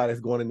that. Somebody's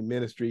going into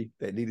ministry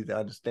that needed to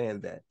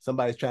understand that.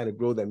 Somebody's trying to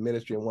grow their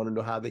ministry and want to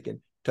know how they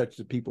can touch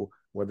the people.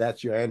 Well,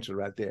 that's your answer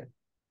right there.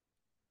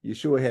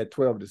 Yeshua had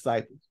 12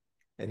 disciples,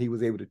 and he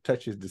was able to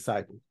touch his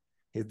disciples.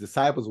 His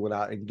disciples went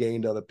out and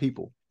gained other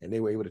people, and they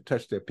were able to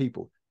touch their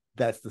people.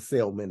 That's the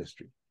cell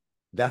ministry.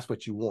 That's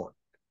what you want.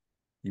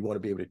 You want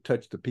to be able to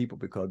touch the people,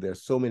 because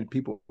there's so many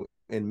people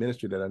in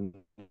ministry that are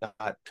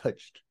not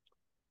touched.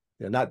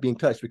 They're not being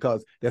touched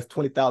because there's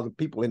 20,000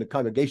 people in the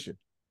congregation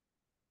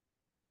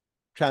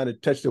trying to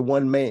touch the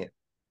one man.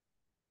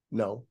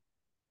 No,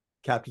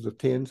 captains of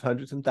tens,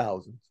 hundreds, and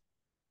thousands.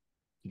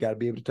 You got to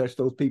be able to touch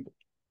those people.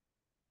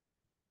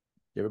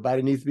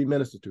 Everybody needs to be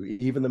ministered to.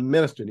 Even the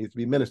minister needs to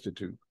be ministered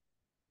to.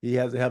 He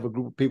has to have a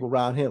group of people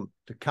around him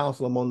to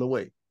counsel him on the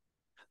way.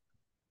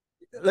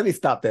 Let me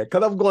stop that,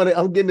 because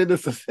I'm getting into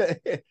this,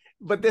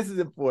 but this is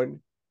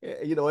important.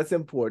 You know, it's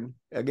important.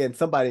 Again,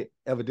 somebody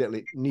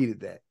evidently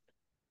needed that.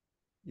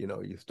 You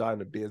know, you're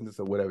starting a business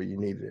or whatever, you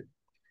needed it.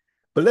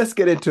 But let's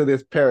get into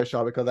this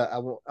parashah, because I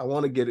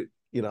want to get it,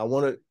 you know, I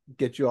want to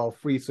get you all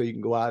free so you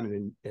can go out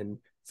and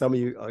some of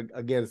you,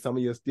 again, some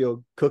of you are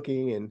still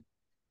cooking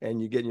and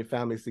you're getting your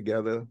families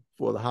together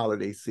for the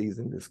holiday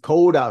season. It's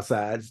cold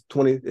outside.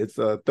 It's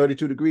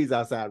 32 degrees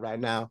outside right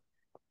now.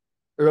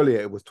 Earlier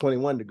it was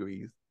 21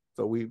 degrees.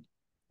 So we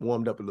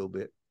warmed up a little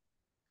bit.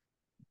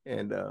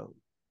 And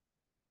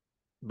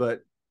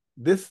but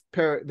this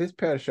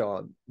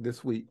parashah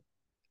this week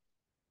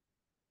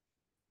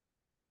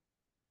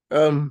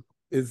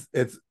it's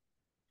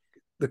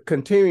the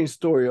continuing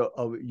story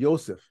of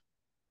Joseph.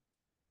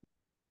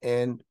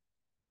 And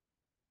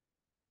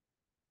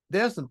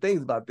there are some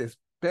things about this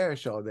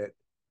parashah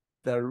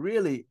that are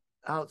really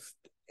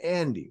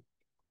outstanding.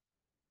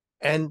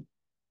 And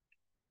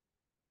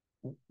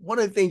one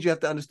of the things you have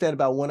to understand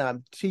about when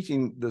I'm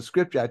teaching the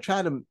scripture, I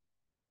try to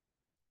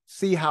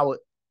see how it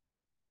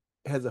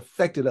has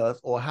affected us,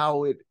 or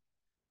how it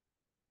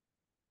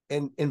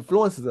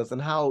influences us,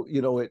 and how,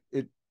 you know, it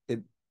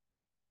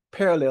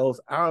parallels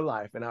our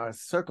life and our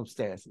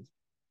circumstances.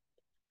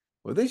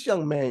 Well, this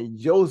young man,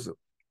 Joseph,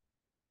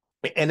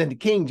 and in the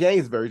King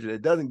James Version,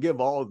 it doesn't give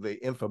all the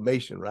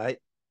information, right?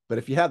 But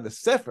if you have the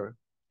Sefer,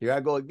 here I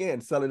go again,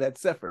 selling that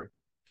Sefer.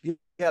 If you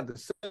have the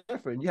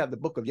Sefer and you have the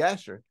book of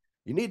Yasher,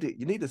 you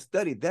need to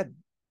study that.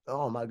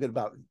 Oh my God,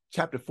 about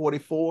chapter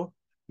 44.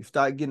 You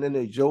start getting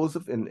into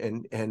Joseph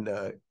and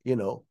you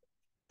know,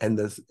 and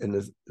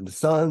the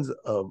sons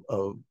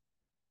of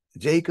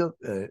Jacob,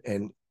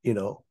 and you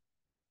know,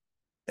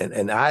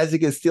 and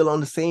Isaac is still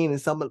on the scene in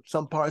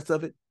some parts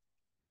of it.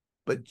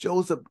 But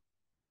Joseph,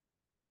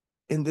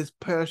 in this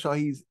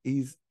parashah,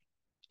 he's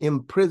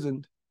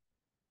imprisoned.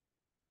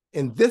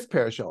 In this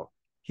parashah,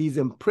 he's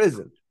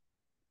imprisoned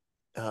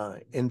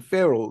in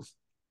Pharaoh's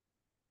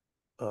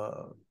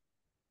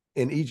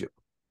in Egypt.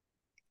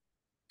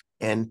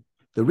 And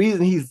the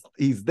reason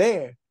he's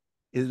there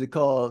is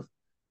because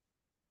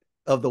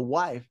of the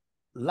wife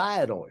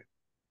lied on him.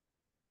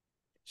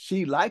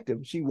 She liked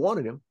him. She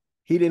wanted him.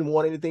 He didn't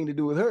want anything to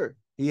do with her.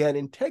 He had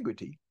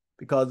integrity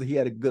because he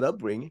had a good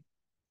upbringing.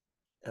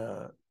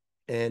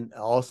 And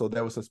also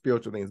there was some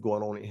spiritual things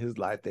going on in his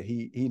life, that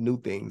he knew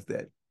things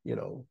that, you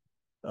know,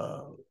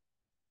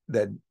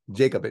 that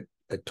Jacob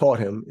had taught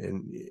him,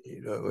 and,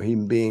 you know,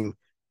 him being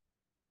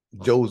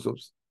Joseph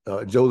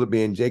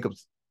being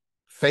Jacob's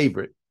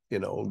favorite, you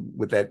know,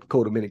 with that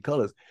coat of many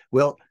colors.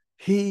 Well,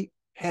 he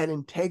had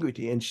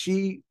integrity, and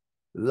she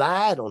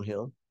lied on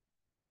him.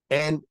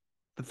 And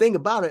the thing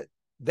about it,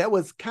 that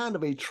was kind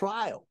of a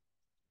trial.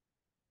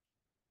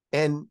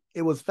 And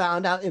it was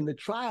found out in the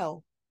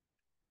trial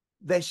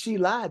that she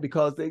lied,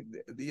 because they,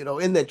 you know,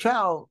 in that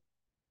trial,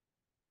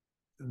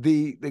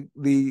 the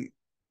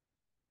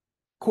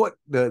court,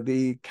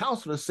 the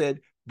counselor said,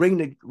 bring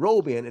the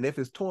robe in, and if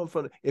it's torn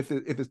from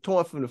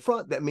the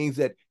front, that means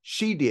that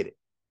she did it.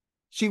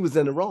 She was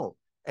in the wrong.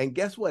 And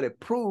guess what? It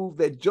proved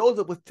that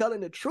Joseph was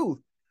telling the truth,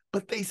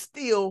 but they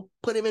still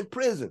put him in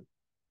prison.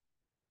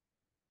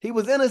 He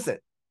was innocent.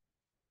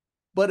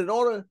 But in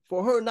order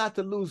for her not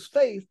to lose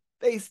faith,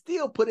 they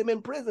still put him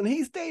in prison.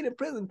 He stayed in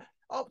prison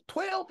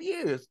 12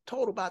 years,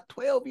 total about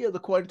 12 years,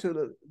 according to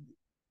the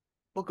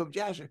book of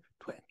Joshua.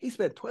 He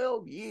spent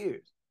 12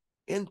 years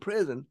in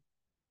prison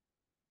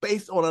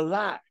based on a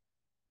lie.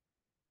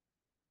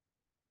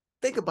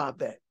 Think about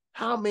that.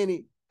 How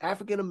many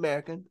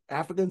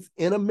Africans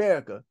in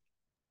America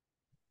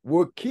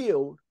were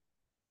killed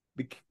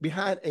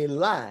behind a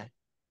lie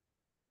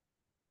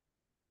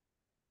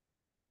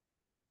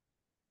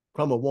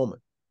from a woman?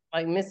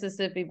 Like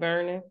Mississippi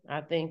burning,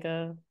 I think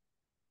of.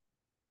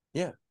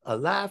 Yeah, a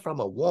lie from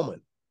a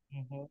woman.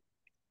 Mm-hmm.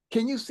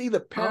 Can you see the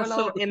parallel?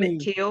 Also,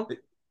 Emmett Till.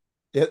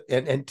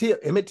 And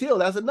Emmett Till,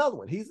 that's another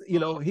one. He's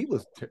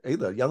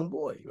a young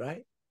boy,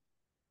 right?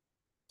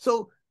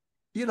 So,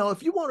 you know,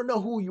 if you want to know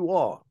who you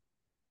are,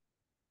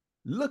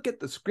 look at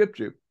the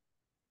scripture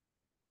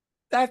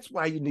That's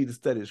why you need to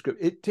study the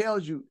scripture. It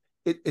tells you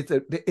it's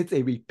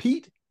a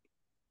repeat.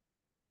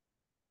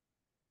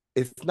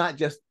 It's not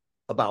just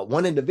about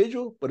one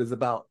individual, but it's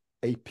about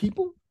a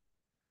people.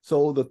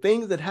 So the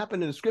things that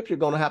happen in the scripture are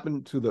going to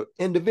happen to the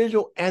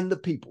individual and the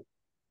people.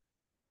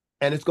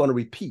 And it's going to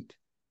repeat.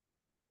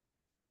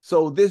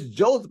 So this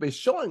Joseph is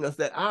showing us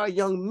that our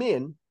young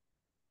men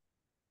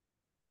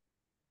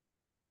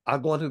are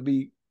going to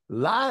be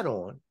lied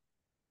on,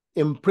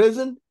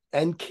 imprisoned,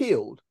 and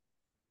killed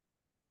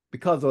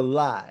because of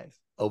lies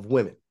of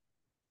women.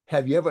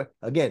 Have you ever,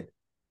 again,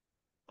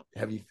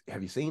 have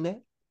you seen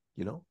that?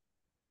 You know?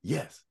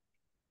 Yes.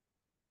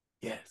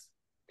 Yes.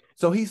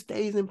 So he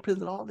stays in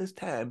prison all this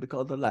time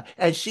because of the lie.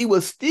 And she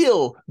was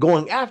still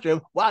going after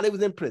him while he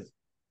was in prison.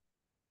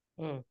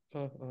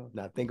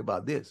 Now think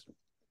about this.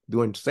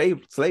 During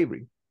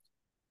slavery,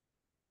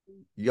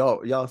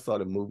 y'all saw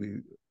the movie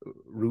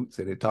Roots,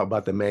 and they talk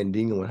about the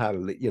Mandingo and how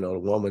the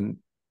woman,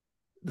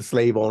 the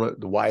slave owner,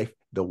 the wife,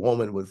 the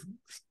woman was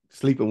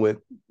sleeping with,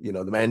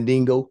 the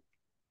Mandingo,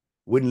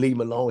 wouldn't leave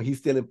him alone. He's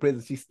still in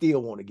prison. She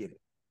still want to get him.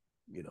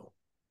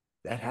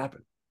 That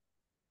happened.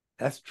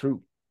 That's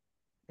true.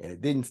 And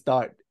it didn't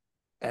start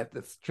at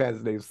the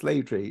transatlantic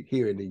slave trade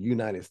here in the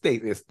United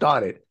States. It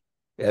started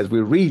as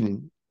we're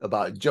reading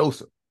about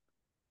Joseph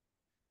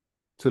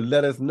to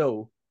let us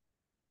know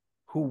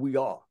who we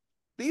are.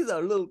 These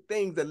are little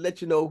things that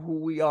let you know who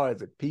we are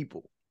as a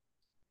people.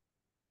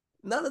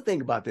 Another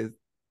thing about this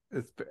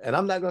is, and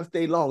I'm not going to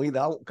stay long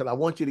either, because I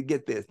want you to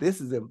get this.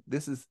 This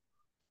is,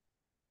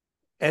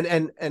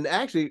 and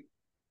actually,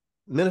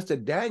 Minister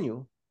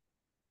Daniel,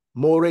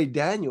 Moray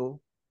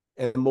Daniel,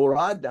 and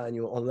Morad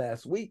Daniel on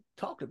last week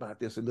talked about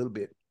this a little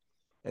bit.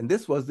 And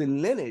this was the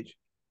lineage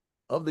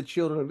of the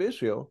children of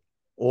Israel,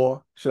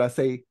 or should I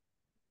say,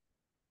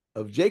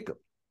 of Jacob,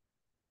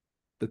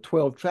 the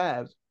 12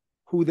 tribes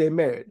who they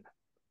married.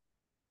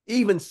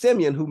 Even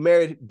Simeon, who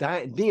married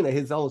Dinah,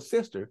 his own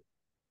sister,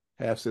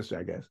 half sister,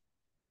 I guess.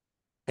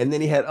 And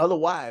then he had other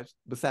wives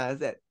besides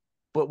that.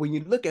 But when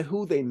you look at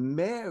who they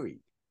married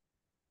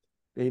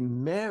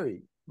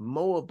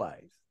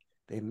Moabites,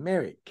 they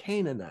married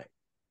Canaanite.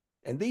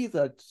 And these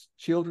are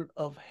children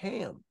of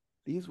Ham.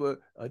 These were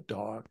a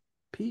dark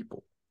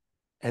people.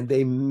 And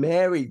they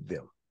married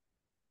them.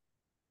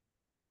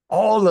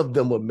 All of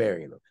them were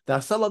marrying them. Now,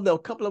 some of them, a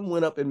couple of them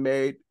went up and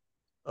married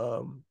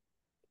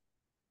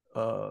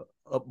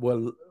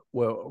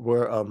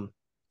where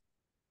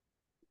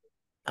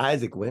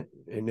Isaac went,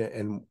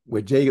 and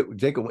where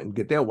Jacob went and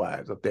get their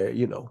wives up there,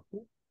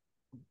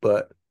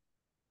 But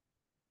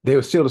they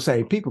were still the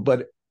same people.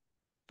 But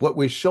what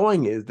we're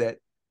showing is that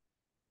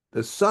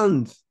the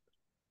sons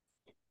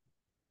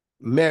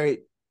married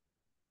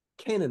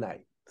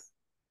Canaanites,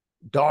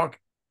 dark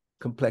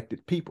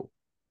complected people.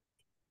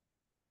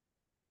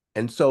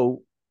 And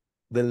so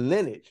the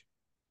lineage,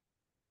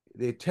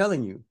 they're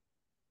telling you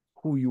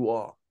who you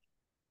are.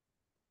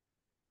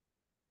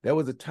 There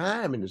was a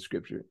time in the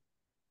scripture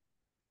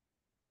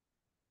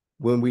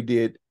when we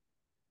did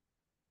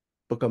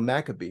Book of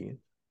Maccabees,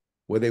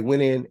 where they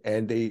went in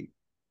and they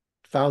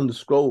found the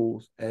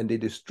scrolls and they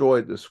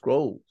destroyed the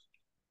scrolls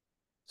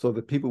so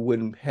that people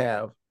wouldn't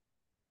have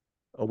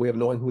a way of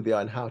knowing who they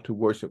are and how to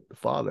worship the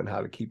Father and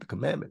how to keep the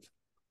commandments.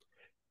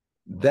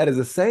 That is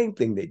the same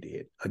thing they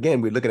did.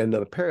 Again, we're looking at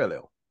another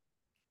parallel.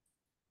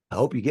 I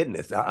hope you're getting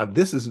this.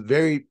 This is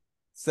very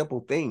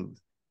simple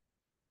things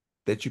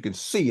that you can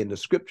see in the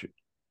scripture,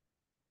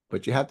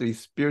 but you have to be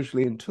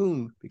spiritually in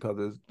tune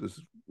because this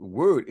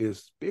word is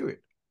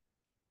spirit.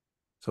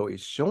 So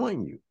it's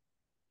showing you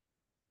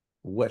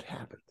what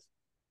happens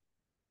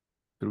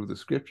through the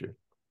scripture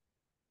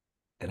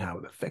and how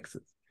it affects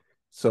us.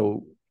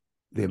 So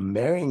they're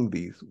marrying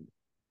these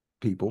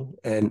people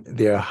and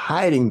they're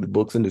hiding the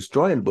books and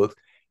destroying the books.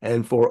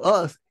 And for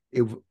us,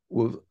 it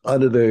was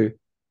under the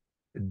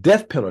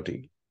death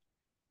penalty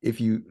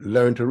if you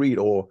learn to read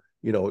or,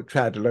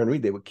 tried to learn to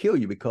read, they would kill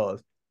you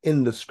because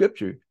in the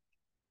scripture,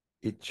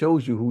 it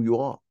shows you who you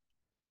are.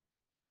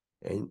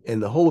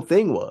 And the whole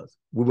thing was,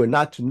 we were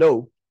not to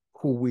know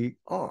who we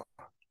are.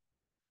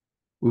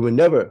 We were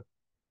never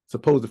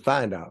supposed to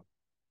find out.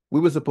 We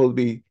were supposed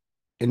to be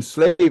in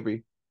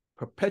slavery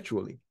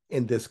perpetually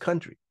in this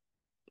country.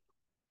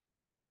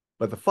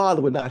 But the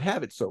Father would not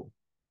have it so.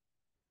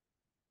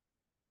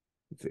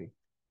 You see.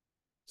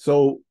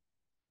 So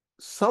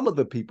some of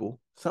the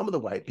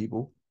white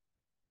people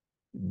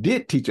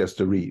did teach us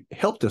to read,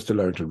 helped us to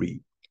learn to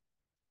read.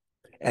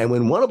 And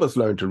when one of us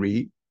learned to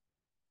read,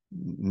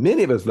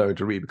 many of us learned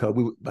to read because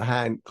we were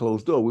behind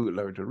closed door, we would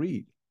learn to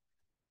read.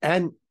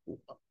 And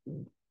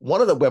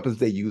one of the weapons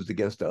they used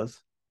against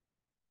us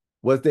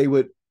was they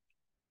would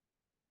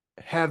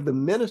have the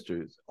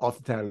ministers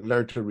oftentimes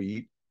learn to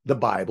read the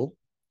Bible.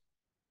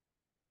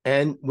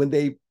 And when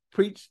they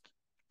preached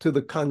to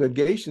the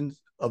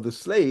congregations of the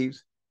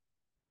slaves,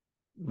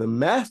 the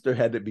master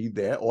had to be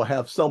there or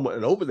have someone,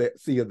 an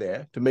overseer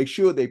there to make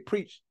sure they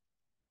preached,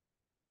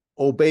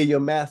 obey your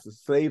masters,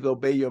 slaves,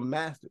 obey your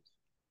masters.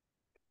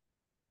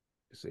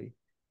 You see?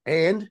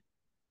 And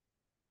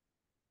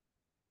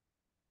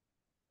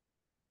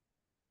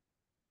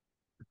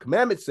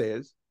commandment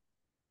says,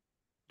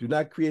 do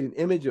not create an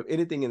image of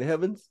anything in the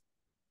heavens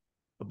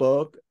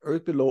above,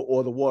 earth below,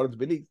 or the waters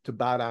beneath to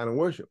bow down and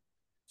worship.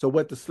 So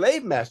what the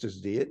slave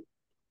masters did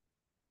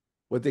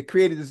was they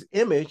created this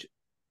image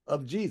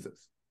of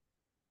Jesus.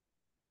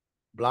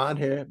 Blonde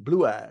hair,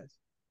 blue eyes.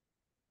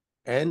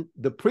 And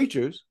the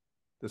preachers,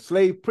 the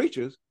slave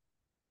preachers,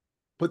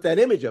 put that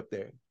image up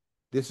there.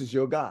 This is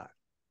your God.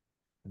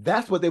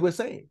 That's what they were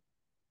saying.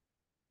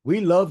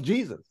 We love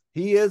Jesus.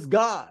 He is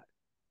God.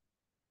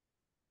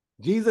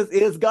 Jesus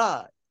is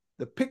God.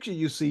 The picture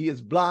you see is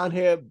blonde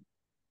hair,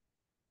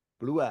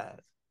 blue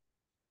eyes.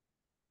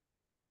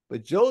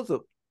 But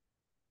Joseph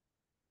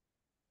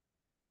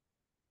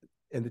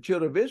and the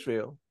children of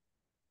Israel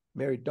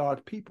married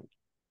dark people.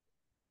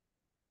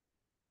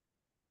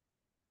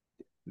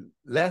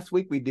 Last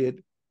week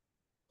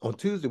on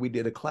Tuesday, we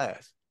did a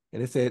class,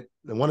 and it said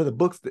that one of the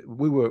books that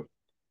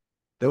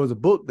there was a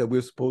book that we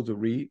were supposed to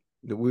read,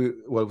 it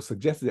was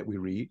suggested that we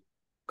read,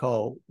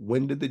 called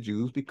When Did the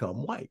Jews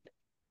Become White?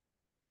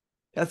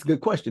 That's a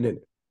good question, isn't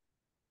it?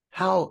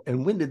 How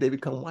and when did they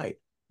become white?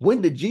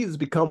 When did Jesus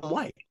become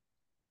white?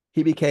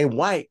 He became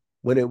white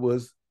when it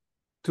was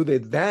to the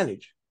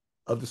advantage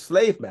of the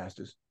slave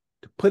masters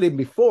to put him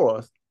before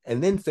us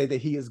and then say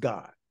that he is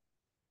God.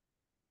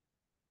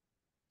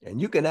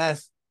 And you can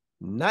ask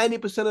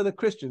 90% of the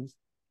Christians,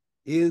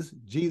 is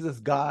Jesus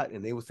God?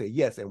 And they will say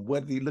yes. And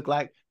what does he look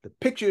like? The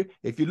picture,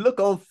 if you look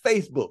on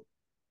Facebook,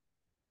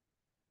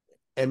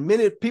 and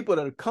many people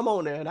that have come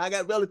on there, and I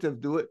got relatives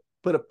do it,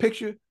 put a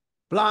picture,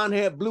 blonde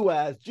hair, blue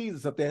eyes,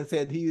 Jesus up there and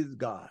said he is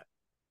God.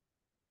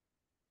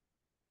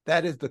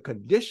 That is the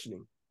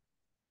conditioning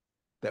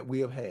that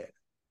we have had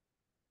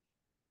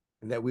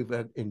and that we've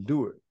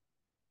endured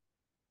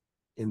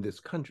in this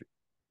country.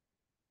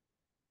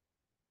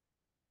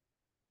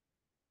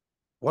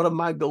 One of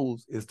my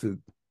goals is to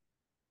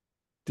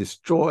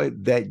destroy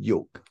that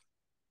yoke.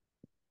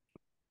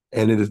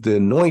 And it is the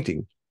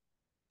anointing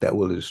that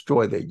will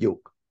destroy that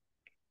yoke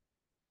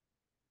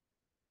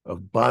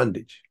of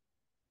bondage.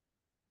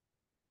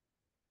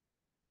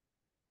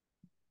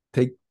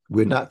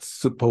 We're not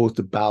supposed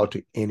to bow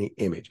to any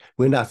image.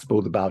 We're not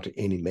supposed to bow to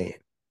any man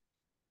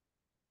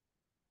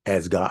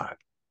as God.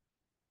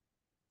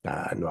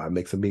 Now, I know I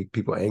make some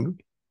people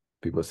angry.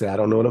 People say, I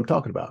don't know what I'm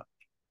talking about.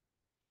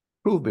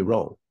 Prove me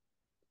wrong.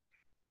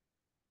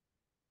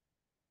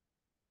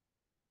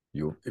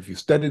 If you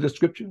study the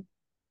scripture,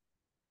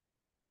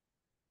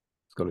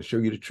 it's going to show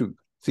you the truth.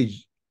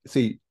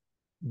 See,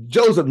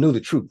 Joseph knew the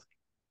truth.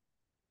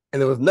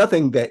 And there was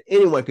nothing that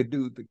anyone could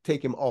do to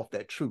take him off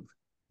that truth.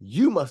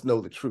 You must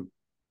know the truth,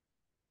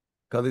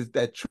 because it's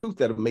that truth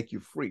that'll make you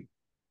free.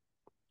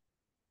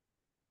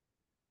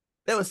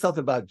 There was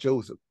something about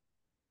Joseph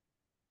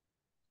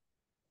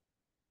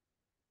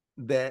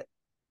that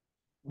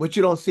what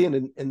you don't see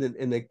in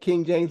the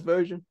King James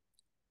Version.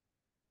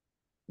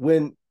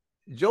 When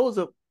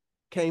Joseph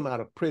came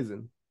out of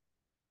prison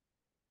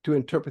to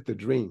interpret the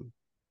dream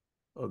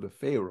of the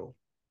Pharaoh,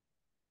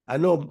 I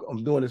know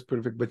I'm doing this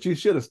perfect, but you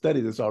should have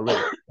studied this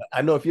already.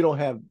 I know if you don't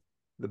have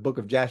the book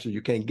of Jasher,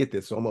 you can't get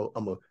this, so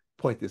I'm gonna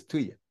point this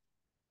to you.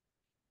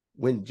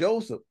 When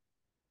Joseph,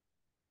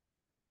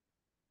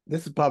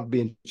 this is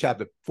probably in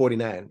chapter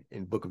 49 in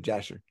the book of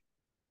Jasher,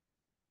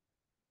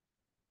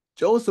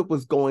 Joseph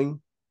was going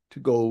to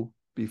go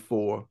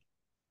before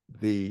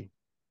the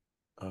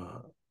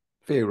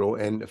Pharaoh,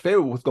 and the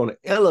Pharaoh was going to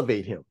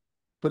elevate him.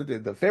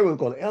 The Pharaoh was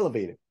going to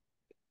elevate him.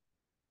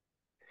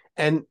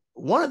 And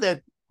one of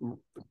their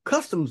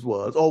customs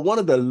was, or one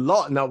of the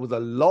law, now it was a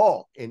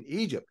law in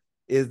Egypt,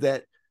 is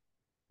that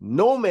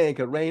no man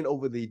could reign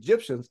over the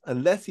Egyptians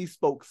unless he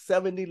spoke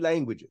 70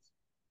 languages.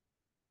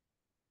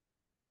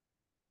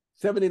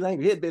 70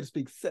 languages. He had better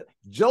speak.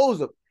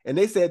 Joseph, and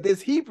they said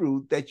this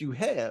Hebrew that you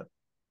have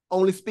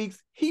only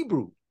speaks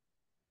Hebrew.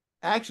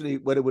 Actually,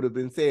 what it would have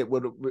been said, it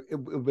would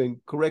have been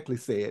correctly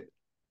said,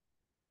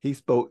 he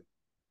spoke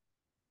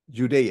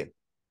Judean,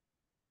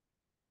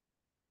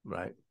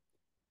 right?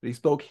 But he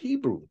spoke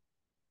Hebrew,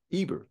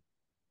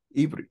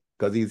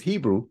 because he's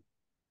Hebrew.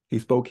 He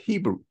spoke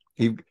Hebrew.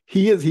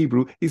 He is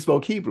Hebrew. He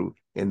spoke Hebrew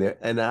in there,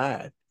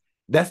 and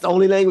that's the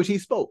only language he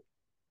spoke.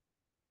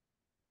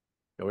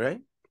 All right.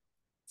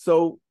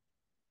 So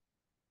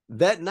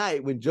that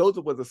night when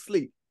Joseph was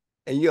asleep,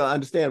 and you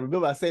understand,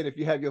 remember I said if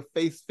you have your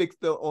face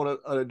fixed on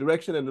a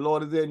direction and the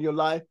Lord is in your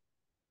life,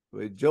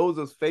 but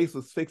Joseph's face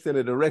was fixed in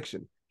a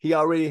direction. He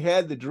already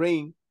had the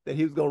dream that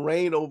he was going to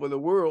reign over the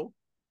world,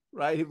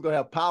 right? He was going to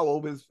have power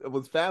over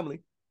his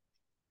family.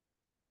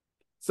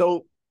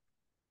 So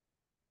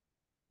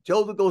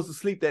Joseph goes to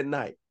sleep that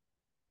night,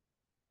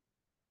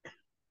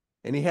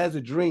 and he has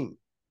a dream.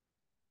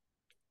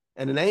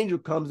 And an angel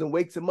comes and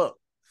wakes him up,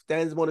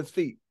 stands him on his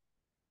feet,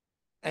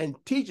 and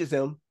teaches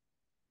him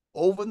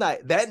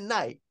overnight, that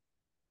night,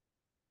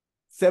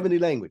 70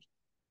 languages.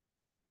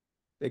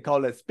 They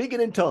call that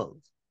speaking in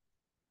tongues.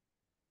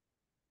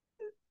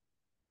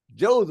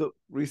 Joseph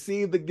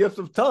received the gift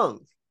of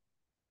tongues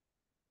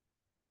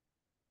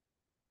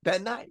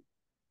that night.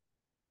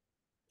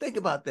 Think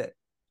about that.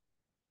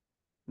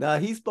 Now,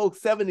 he spoke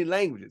 70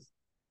 languages.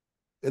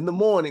 In the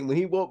morning, when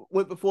he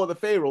went before the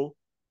Pharaoh,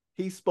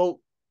 he spoke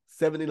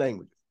 70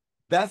 languages.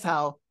 That's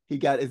how he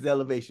got his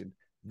elevation.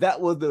 That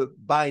was the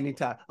binding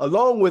tie,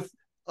 along with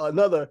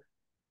another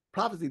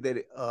prophecy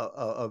that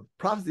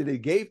he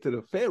gave to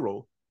the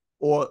Pharaoh,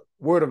 or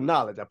word of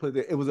knowledge.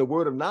 It was a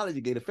word of knowledge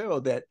he gave to Pharaoh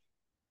that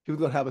he was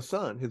going to have a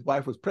son. His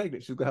wife was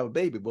pregnant. She was going to have a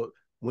baby, but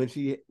when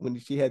she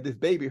had this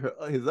baby,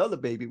 his other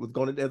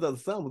other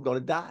son was going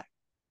to die,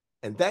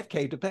 and that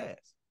came to pass.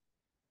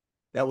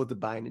 That was the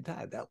binding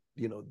tie. That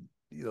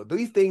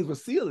these things were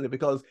sealed in it,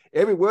 because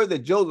every word that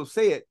Joseph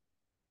said,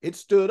 it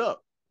stood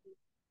up.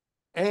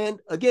 And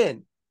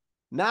again,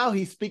 now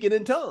he's speaking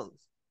in tongues.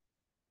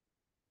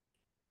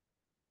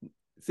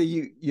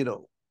 See,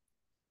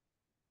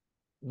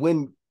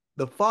 when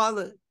the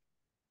Father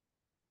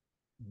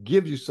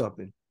gives you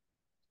something,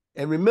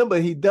 and remember,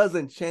 he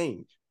doesn't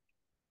change.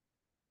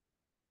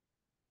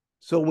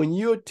 So when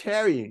you're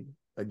tarrying,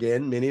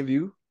 again, many of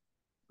you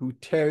who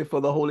tarry for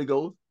the Holy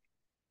Ghost,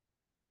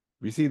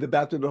 receive the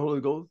baptism of the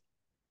Holy Ghost,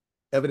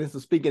 evidence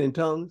of speaking in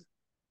tongues,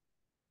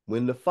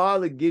 when the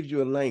Father gives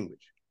you a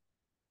language,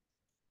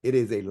 it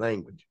is a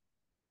language.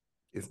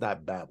 It's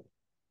not babble.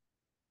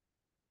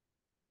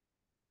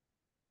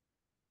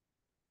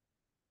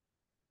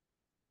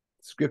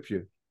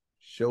 Scripture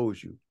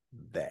shows you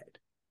that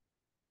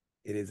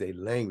it is a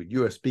language.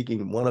 You are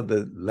speaking one of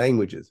the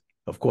languages.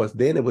 Of course,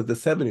 then it was the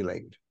 70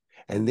 language.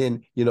 And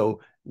then,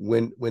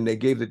 when they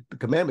gave the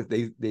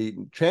commandments, they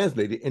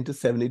translated into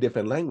 70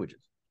 different languages.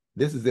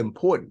 This is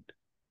important.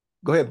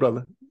 Go ahead,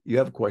 brother. You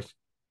have a question.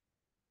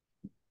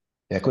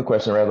 Yeah, quick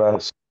question, Rabbi.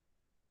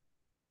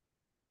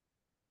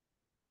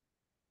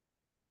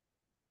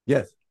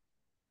 Yes.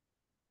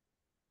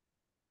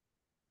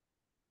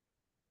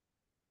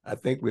 I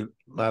think we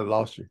might have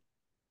lost you.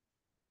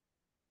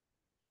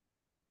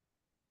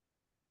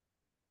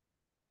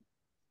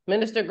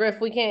 Minister Griff,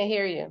 we can't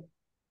hear you.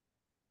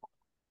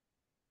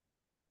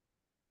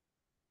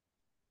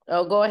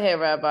 Oh, go ahead,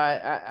 Rabbi.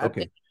 I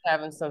Okay. think you're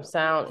having some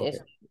sound Okay.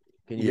 issues.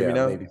 Can you hear me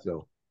now? Maybe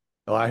so.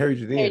 Oh, I heard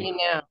you I hear then. you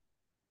now.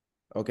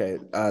 Okay.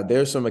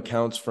 There's some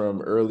accounts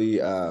from early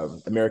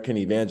American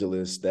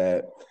evangelists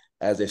that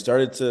as they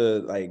started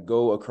to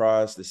go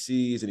across the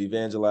seas and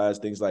evangelize,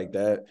 things like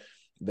that,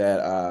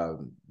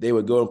 they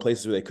would go in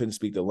places where they couldn't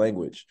speak the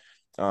language.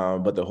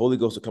 But the Holy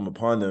Ghost would come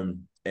upon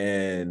them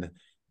and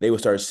they would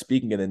start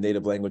speaking in the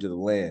native language of the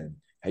land.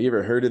 Have you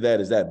ever heard of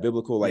that? Is that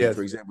biblical? Yes.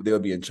 For example, they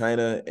would be in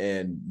China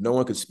and no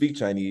one could speak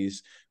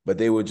Chinese, but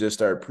they would just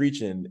start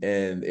preaching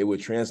and it would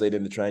translate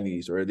into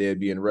Chinese, or they'd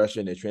be in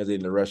Russian and translate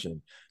into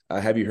Russian.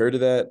 Have you heard of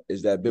that?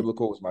 Is that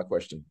biblical? Was my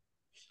question.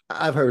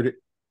 I've heard it.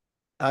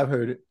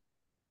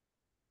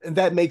 And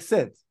that makes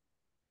sense.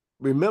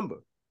 Remember,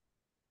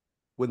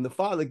 when the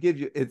Father gives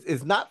you,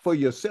 it's not for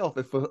yourself,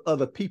 it's for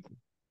other people,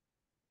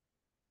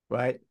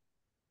 right?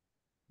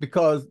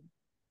 Because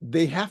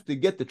they have to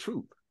get the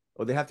truth,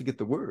 or they have to get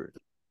the word.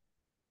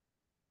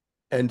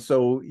 And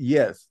so,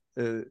 yes,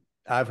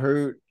 I've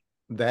heard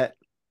that,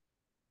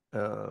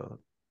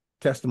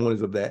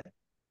 testimonies of that.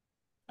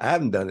 I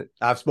haven't done it.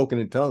 I've spoken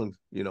in tongues,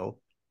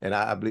 and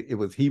I believe it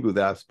was Hebrew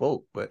that I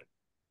spoke, but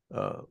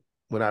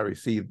when I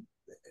received,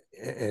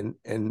 and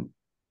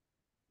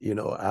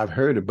I've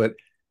heard it, but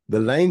the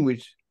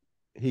language,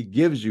 he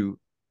gives you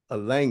a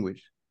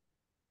language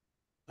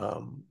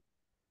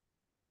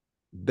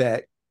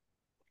that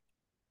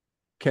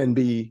can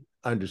be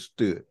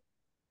understood.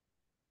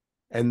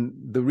 And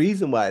the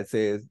reason why it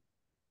says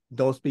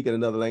don't speak in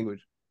another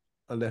language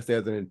unless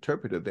there's an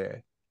interpreter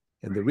there.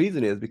 And the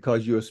reason is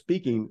because you're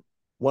speaking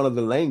one of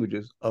the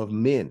languages of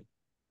men.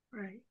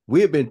 Right. We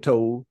have been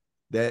told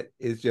that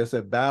it's just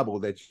a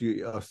babble, that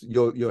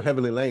your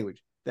heavenly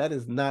language. That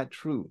is not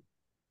true.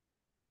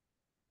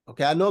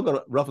 Okay, I know I'm going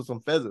to ruffle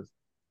some feathers,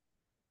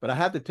 but I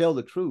have to tell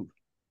the truth.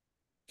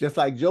 Just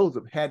like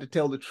Joseph had to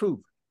tell the truth.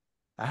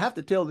 I have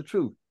to tell the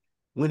truth.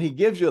 When he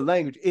gives you a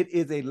language, it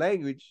is a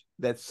language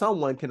that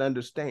someone can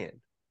understand.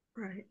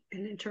 Right,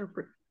 and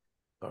interpret.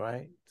 All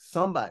right,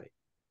 somebody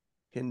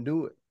can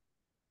do it.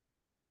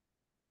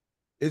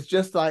 It's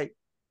just like,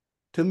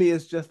 to me,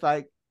 it's just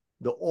like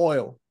the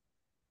oil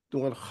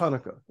during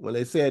Hanukkah, when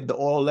they said the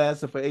oil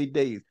lasted for 8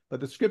 days.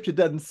 But the scripture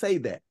doesn't say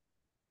that.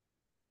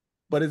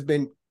 But it's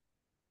been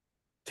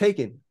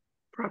taken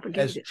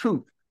as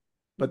truth.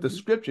 But the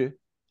scripture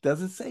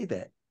doesn't say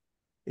that.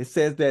 It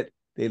says that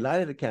they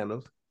lighted the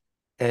candles,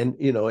 and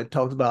it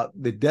talks about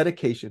the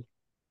dedication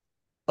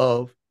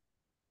of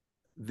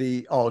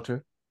the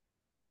altar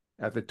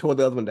after they tore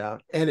the other one down,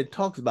 and it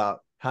talks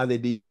about how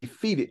they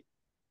defeated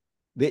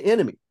the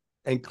enemy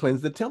and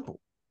cleansed the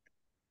temple.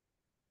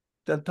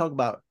 It doesn't talk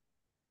about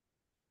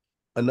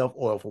enough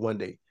oil for 1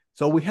 day.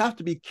 So we have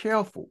to be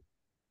careful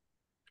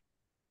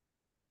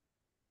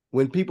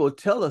when people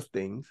tell us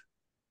things,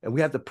 and we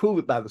have to prove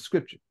it by the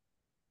scripture.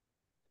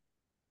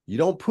 You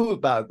don't prove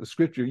it by the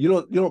scripture.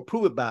 You don't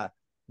prove it by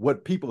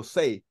what people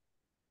say.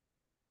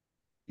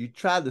 You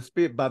try the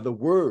spirit by the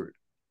word.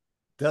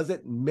 Does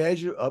it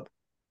measure up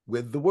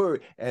with the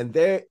word? And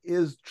there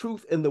is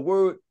truth in the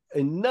word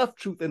enough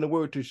truth in the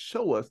word to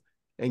show us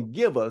and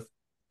give us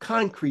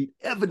concrete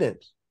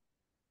evidence.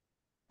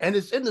 And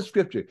it's in the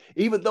scripture.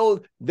 Even though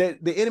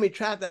the enemy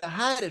tried to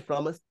hide it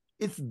from us,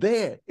 it's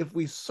there. If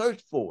we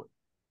search for it,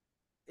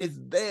 it's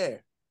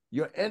there.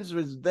 Your answer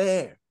is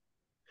there.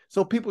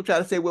 So people try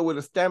to say, well, with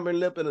a stammering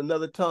lip and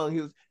another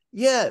tongue,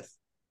 yes,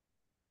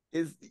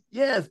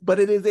 but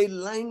it is a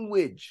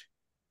language.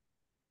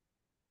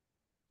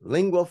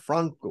 Lingua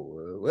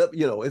franco,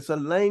 it's a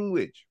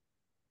language.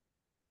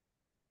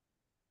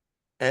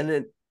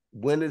 And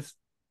when it's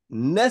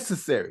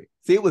necessary,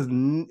 see, it was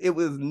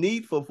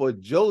needful for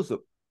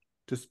Joseph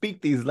to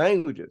speak these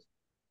languages.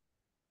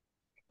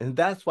 And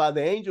that's why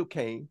the angel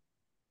came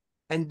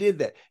and did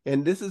that.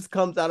 And this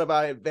comes out of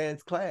our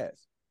advanced class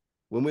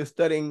when we're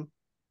studying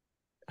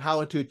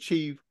how to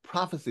achieve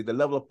prophecy, the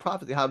level of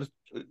prophecy, how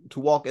to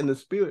walk in the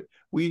spirit.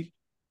 We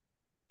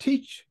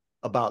teach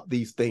about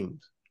these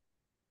things.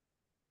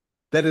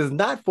 That is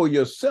not for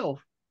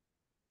yourself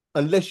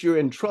unless you're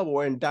in trouble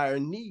or in dire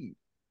need.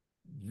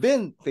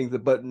 Then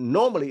but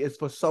normally it's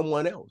for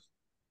someone else,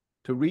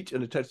 to reach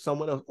and to touch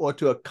someone else, or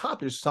to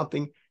accomplish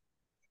something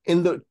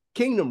in the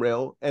kingdom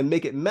realm and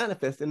make it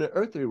manifest in the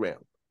earthly realm.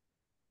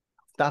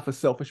 It's not for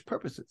selfish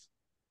purposes.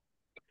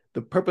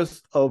 The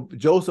purpose of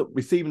Joseph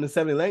receiving the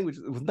 70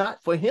 languages was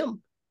not for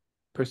him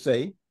per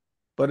se,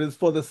 but it's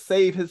for to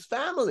save his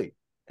family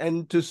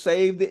and to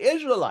save the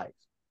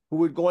Israelites who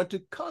were going to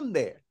come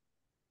there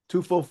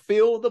to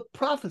fulfill the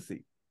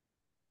prophecy.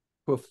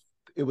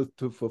 It was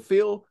to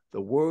fulfill the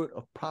word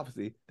of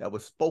prophecy that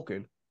was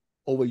spoken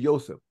over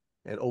Joseph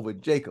and over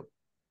Jacob.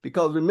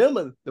 Because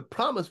remember, the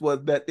promise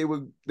was that they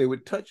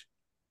would touch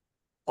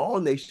all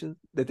nations,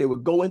 that they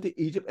would go into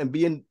Egypt and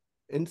be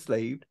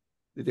enslaved,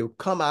 that they would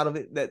come out of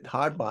it, that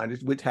hard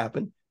bondage, which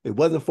happened. It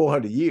wasn't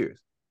 400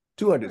 years,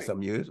 200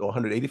 some years, or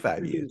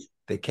 185 years.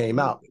 They came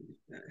out.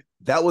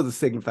 That was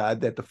a signifier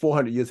that the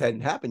 400 years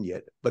hadn't happened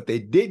yet, but they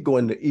did go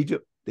into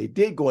Egypt, they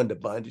did go into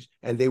bondage,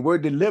 and they were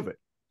delivered.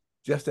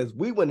 Just as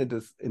we went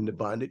into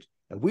bondage,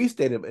 and we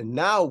stayed in, and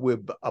now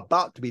we're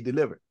about to be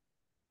delivered.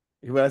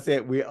 When I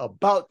said we're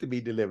about to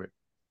be delivered,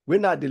 we're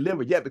not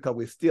delivered yet because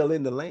we're still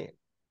in the land.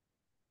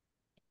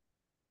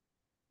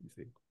 You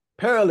see,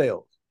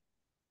 parallels.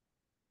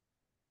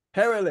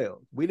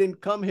 We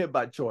didn't come here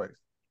by choice.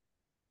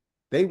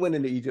 They went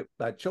into Egypt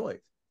by choice.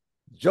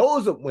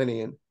 Joseph went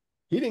in.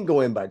 He didn't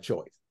go in by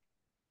choice.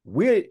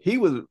 He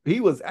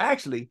was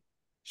actually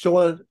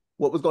showing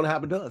what was going to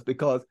happen to us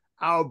because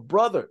our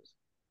brothers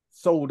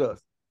sold us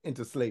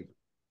into slavery,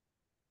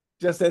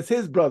 just as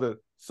his brother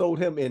sold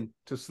him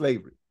into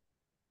slavery.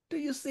 Do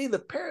you see the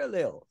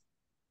parallels?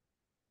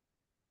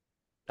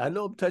 I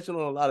know I'm touching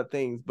on a lot of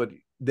things, but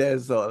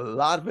there's a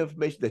lot of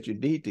information that you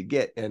need to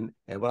get. And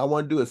what I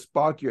want to do is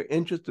spark your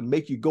interest to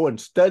make you go and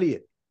study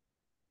it.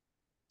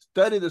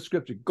 Study the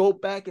scripture. Go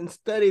back and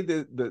study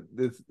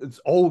this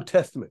Old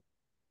Testament,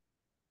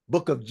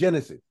 book of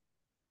Genesis,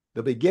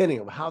 the beginning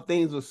of how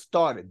things were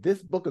started.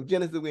 This book of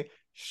Genesis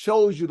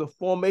shows you the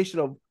formation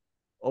of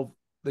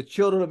the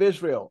children of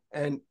Israel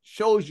and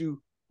shows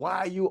you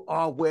why you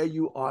are where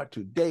you are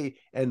today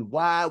and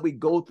why we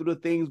go through the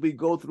things we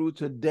go through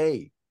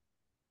today.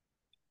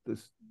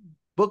 This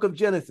book of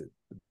Genesis,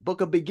 the book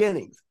of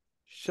beginnings,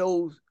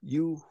 shows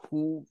you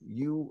who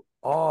you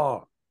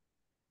are.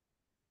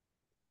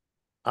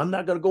 I'm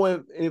not going to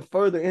go any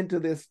further into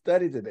this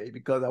study today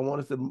because I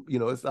want us to,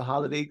 it's the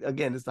holiday,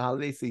 again, it's the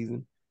holiday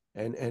season,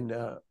 and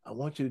I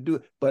want you to do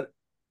it. But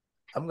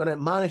I'm going to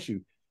admonish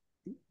you.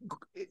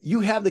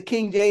 You have the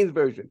King James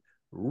Version.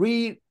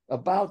 Read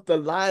about the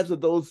lives of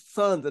those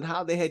sons and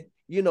how they had,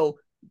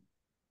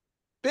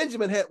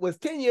 Benjamin was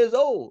 10 years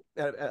old.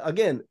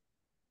 Again,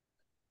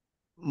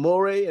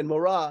 Moray and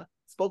Morah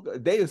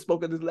David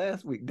spoke of this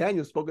last week.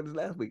 Daniel spoke of this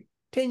last week.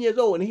 10 years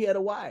old, and he had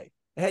a wife.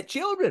 He had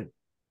children,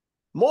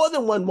 more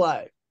than one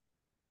wife.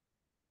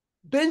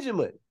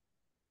 Benjamin,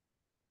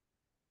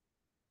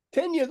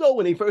 10 years old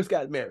when he first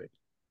got married.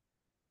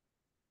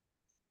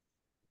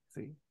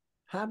 See,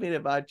 how many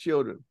of our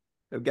children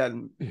have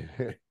gotten,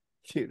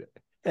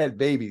 had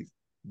babies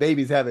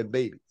having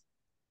babies?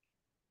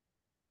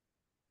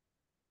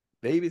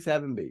 Babies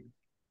having babies.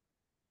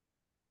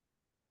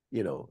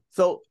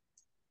 So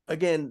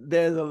again,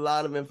 there's a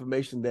lot of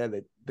information there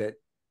that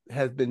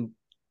has been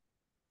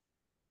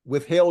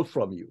withheld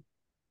from you.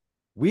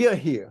 We are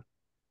here.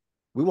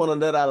 We want to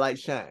let our light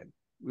shine.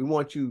 We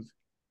want you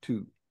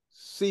to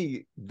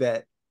see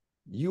that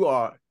you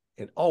are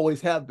and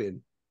always have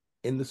been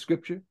in the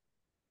scripture.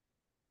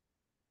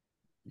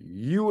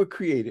 You were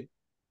created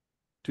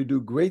to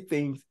do great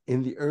things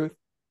in the earth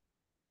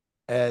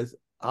as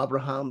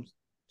Abraham's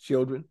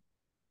children.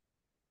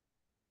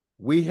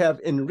 We have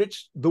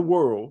enriched the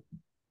world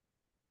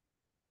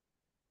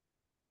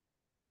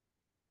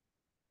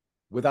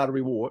without a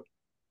reward,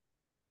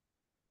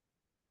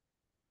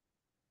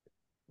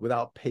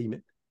 without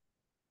payment.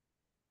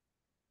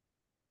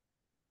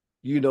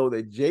 You know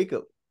that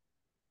Jacob,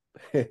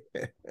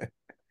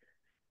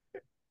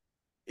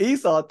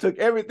 Esau took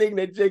everything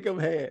that Jacob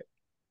had.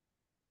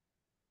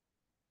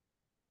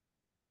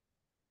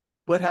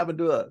 what happened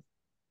to us?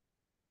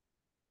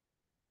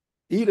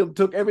 Edom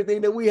took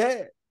everything that we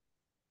had.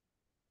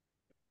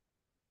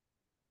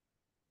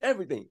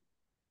 Everything.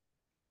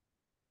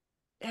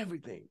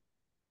 Everything.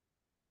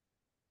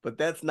 But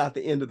that's not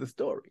the end of the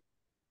story.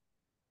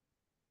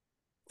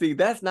 See,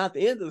 that's not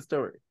the end of the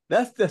story.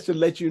 That's just to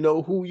let you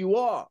know who you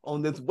are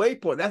on this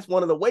waypoint. That's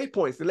one of the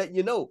waypoints to let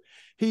you know.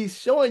 He's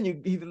showing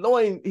you, he's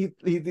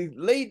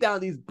laid down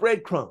these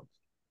breadcrumbs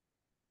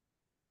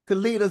to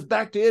lead us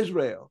back to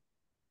Israel.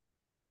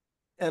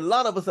 And a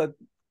lot of us are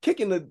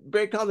kicking the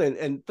breadcrumbs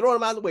and throwing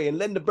them out of the way and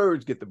letting the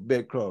birds get the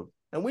breadcrumbs.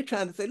 And we're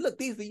trying to say, look,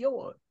 these are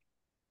yours.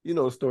 You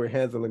know the story,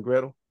 Hansel and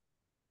Gretel?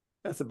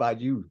 That's about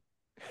you,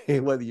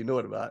 whether you know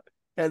it or not.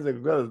 Hansel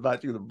and Gretel is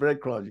about you, the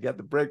breadcrumbs. You got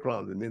the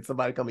breadcrumbs, and then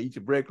somebody come and eat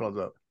your breadcrumbs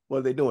up. What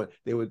are they doing?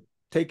 They were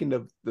taking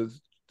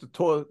the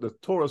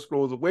Torah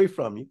scrolls away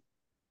from you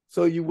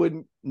so you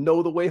wouldn't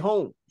know the way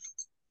home.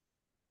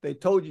 They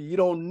told you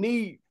don't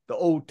need the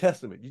Old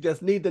Testament. You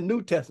just need the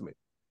New Testament,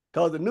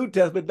 because the New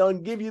Testament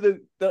doesn't give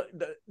you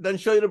doesn't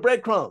show you the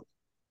breadcrumbs,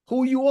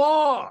 who you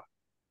are.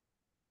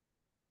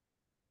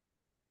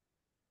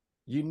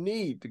 You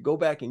need to go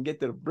back and get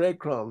the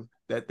breadcrumbs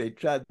that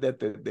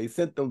they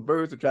sent them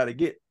birds to try to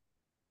get.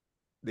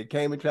 They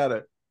came and tried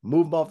to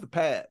move them off the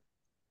path.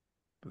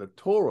 But the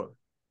Torah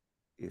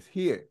is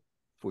here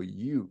for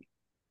you.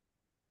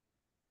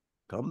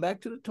 Come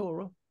back to the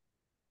Torah.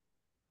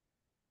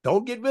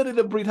 Don't get rid of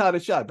the Brit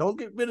Hadashah. Don't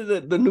get rid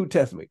of the New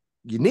Testament.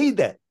 You need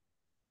that.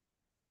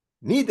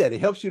 Need that.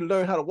 It helps you to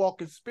learn how to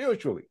walk it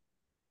spiritually.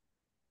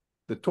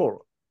 The Torah.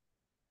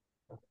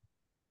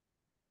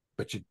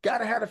 But you got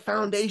to have a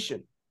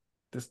foundation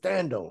to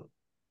stand on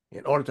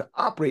in order to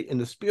operate in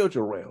the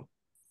spiritual realm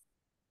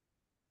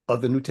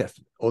of the New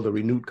Testament or the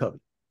renewed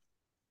covenant.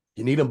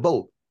 You need them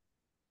both.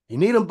 You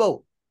need them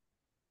both.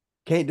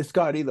 Can't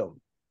discard either of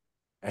them.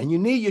 And you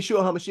need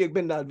Yeshua HaMashiach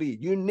ben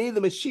David. You need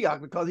the Mashiach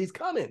because he's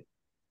coming.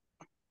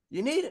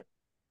 You need it.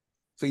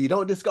 So you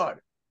don't discard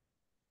it.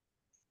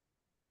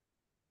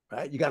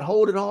 Right? You got to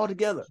hold it all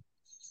together.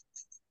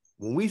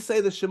 When we say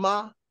the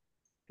Shema,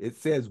 it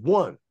says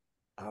one.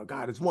 Our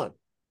God is one.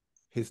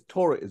 His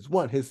Torah is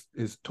one. His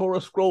Torah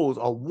scrolls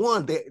are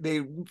one.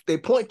 They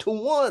point to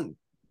one.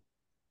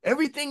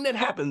 Everything that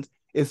happens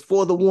is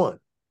for the one.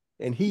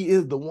 And he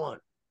is the one.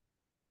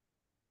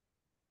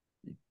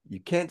 You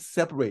can't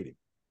separate it.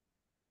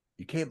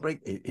 You can't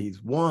break it.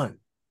 He's one.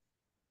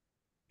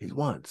 He's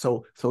one.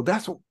 So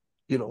that's what,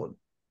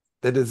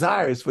 the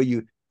desire is for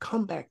you.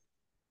 Come back.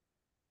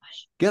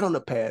 Get on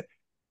the path.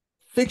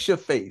 Fix your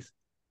face.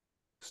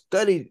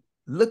 Study.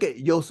 Look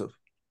at Joseph.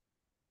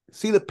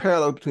 See the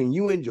parallel between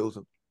you and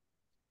Joseph.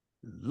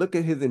 Look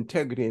at his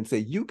integrity and say,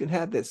 you can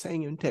have that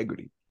same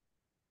integrity.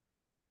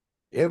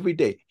 Every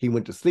day he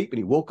went to sleep and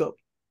he woke up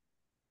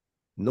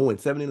knowing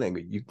 70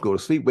 languages. You can go to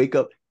sleep, wake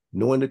up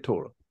knowing the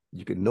Torah.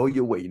 You can know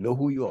your way. You know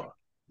who you are.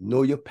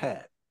 Know your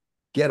path.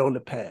 Get on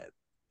the path.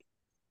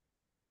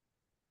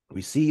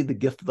 Receive the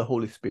gift of the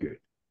Holy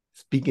Spirit.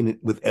 Speaking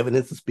with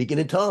evidence of speaking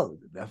in tongues.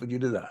 That's what you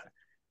desire.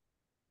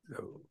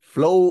 So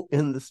flow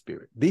in the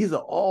Spirit. These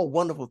are all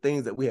wonderful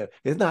things that we have.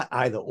 It's not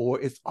either or.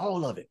 It's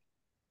all of it.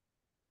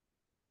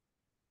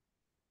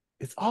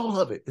 It's all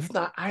of it. It's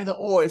not either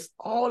or. It's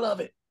all of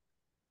it.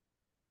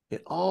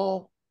 It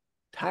all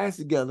ties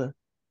together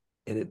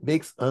and it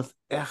makes us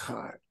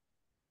echad.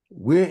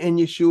 We're in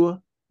Yeshua,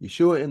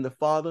 Yeshua in the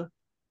Father,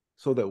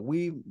 so that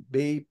we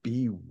may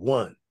be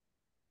one.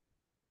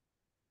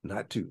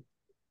 Not two,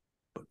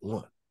 but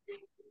one.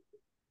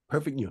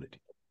 Perfect unity.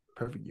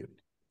 Perfect unity.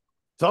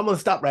 So I'm going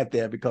to stop right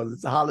there because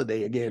it's a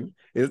holiday again.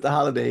 It's the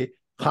holiday,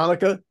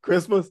 Hanukkah,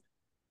 Christmas,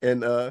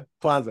 and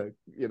Kwanzaa.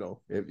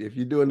 If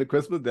you're doing the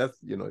Christmas,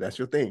 that's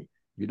your thing.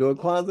 If you're doing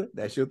Kwanzaa,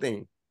 that's your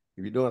thing.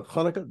 If you're doing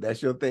Hanukkah,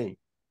 that's your thing.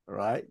 All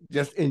right.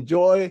 Just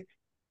enjoy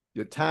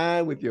your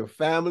time with your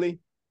family.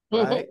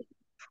 Right.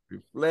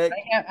 Reflect.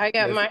 I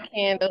got my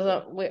candles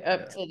up. We're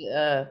up to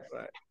the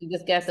right. You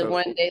just got the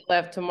 1 day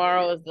left.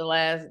 Tomorrow is the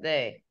last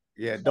day.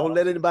 Yeah, don't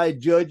let anybody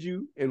judge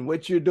you in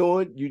what you're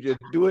doing. You just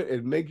do it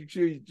and make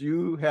sure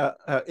you have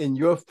in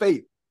your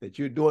faith that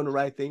you're doing the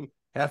right thing.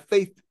 Have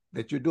faith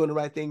that you're doing the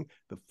right thing.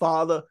 The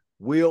Father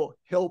will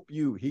help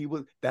you.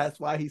 That's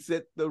why he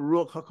sent the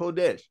Ruach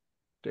HaKodesh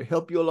to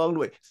help you along the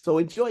way. So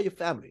enjoy your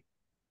family.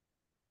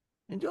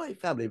 Enjoy your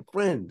family and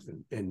friends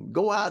and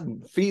go out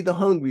and feed the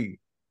hungry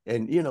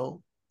and,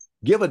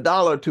 give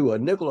 $1 to a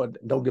nickel or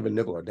don't give a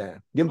nickel or a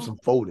dime. Give them some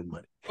folding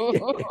money.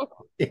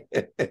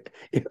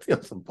 Give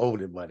them some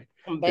folding money.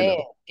 Some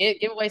bands.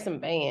 Give away some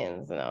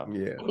bands.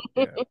 Yeah.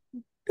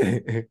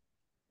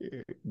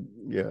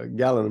 Yeah. A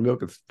gallon of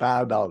milk is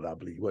 $5, I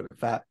believe.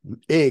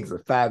 Eggs are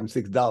 $5 and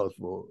 $6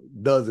 for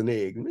a dozen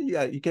eggs.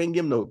 You can't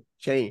give them no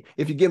change.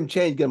 If you give them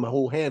change, give them a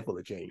whole handful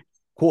of change,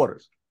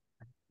 quarters.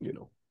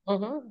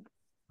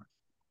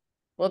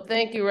 Well,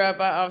 thank you,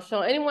 Rabbi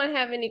Avshon. Anyone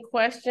have any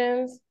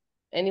questions?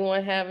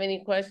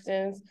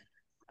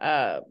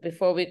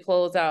 Before we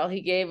close out?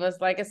 He gave us,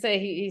 like I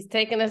said, he's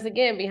taking us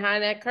again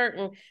behind that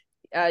curtain.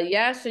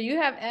 Yasha, you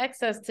have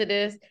access to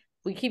this.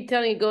 We keep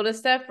telling you, go to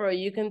Sephora.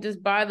 You can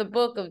just buy the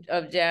book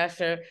of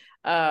Jasher.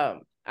 I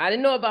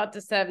didn't know about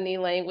the 70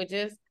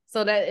 languages,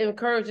 so that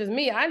encourages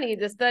me. I need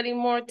to study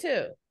more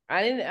too.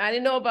 I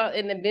didn't know about,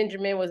 and then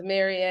Benjamin was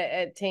married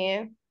at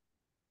 10.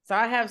 So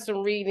I have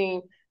some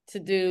reading to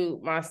do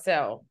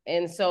myself.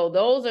 And so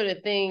those are the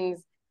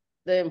things,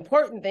 the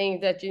important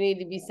things that you need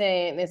to be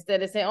saying,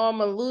 instead of saying, oh, I'm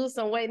gonna lose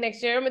some weight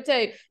next year. I'm gonna tell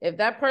you, if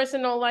that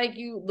person don't like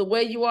you the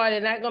way you are, they're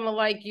not gonna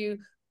like you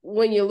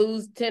when you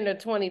lose 10 or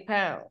 20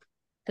 pounds,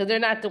 because they're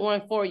not the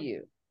one for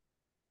you.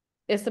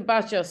 It's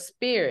about your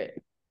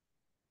spirit.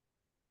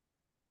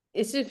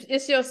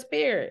 It's your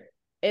spirit.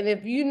 And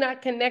if you're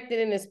not connected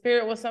in the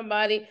spirit with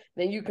somebody,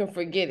 then you can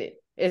forget it.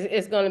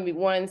 It's going to be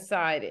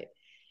one-sided.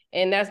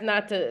 And that's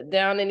not to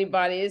down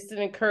anybody. It's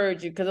to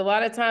encourage you. Because a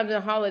lot of times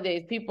in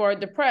holidays, people are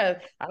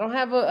depressed. I don't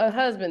have a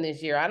husband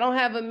this year. I don't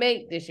have a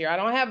mate this year. I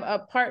don't have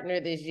a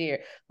partner this year.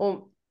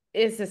 Well,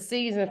 it's a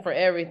season for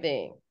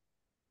everything.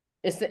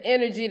 It's the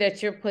energy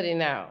that you're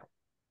putting out.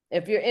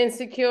 If you're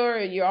insecure or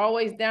you're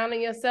always down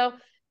on yourself,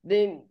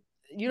 then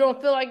you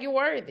don't feel like you're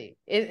worthy.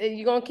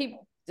 You're going to keep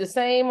the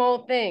same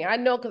old thing. I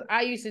know, because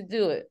I used to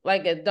do it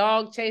like a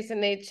dog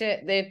chasing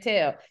their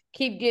tail.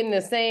 Keep getting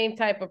the same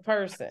type of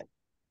person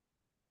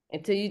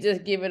until you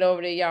just give it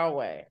over to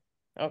Yahweh.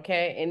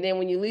 Okay. And then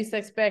when you least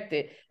expect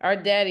it, our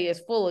daddy is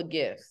full of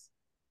gifts.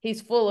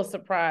 He's full of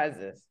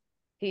surprises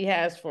he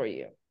has for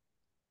you.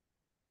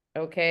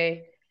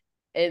 Okay.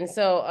 And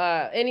so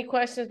any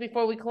questions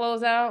before we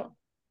close out?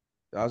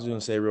 I was going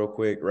to say real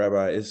quick,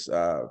 Rabbi, it's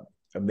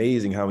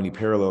amazing how many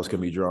parallels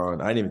can be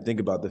drawn. I didn't even think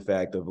about the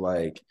fact of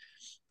like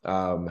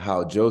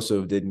how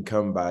Joseph didn't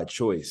come by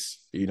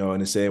choice, you know,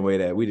 in the same way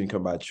that we didn't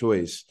come by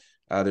choice.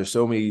 There's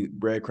so many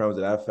breadcrumbs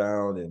that I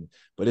found,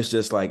 but it's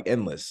just like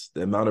endless.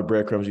 The amount of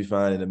breadcrumbs you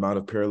find and the amount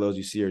of parallels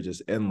you see are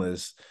just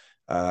endless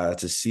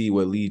to see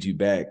what leads you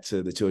back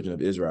to the children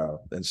of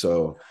Israel. And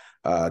so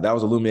that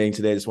was illuminating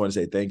today. I just want to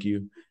say thank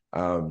you.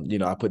 You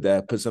know, I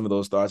put some of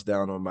those thoughts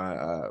down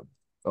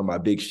on my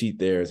big sheet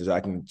there so I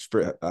can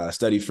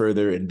study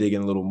further and dig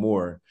in a little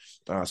more.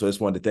 So I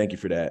just wanted to thank you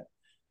for that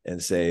and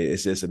say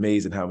it's just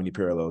amazing how many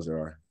parallels there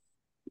are.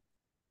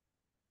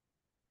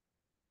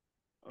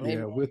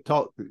 Yeah, we're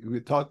taught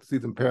to see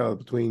some parallels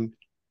between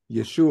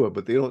Yeshua,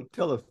 but they don't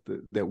tell us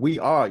that we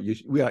are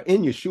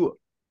in Yeshua.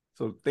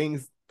 So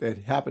things that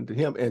happen to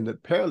him and the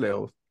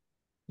parallels,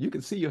 you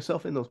can see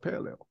yourself in those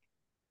parallels,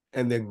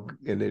 and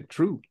they're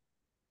true.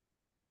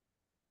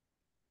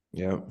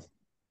 Yeah,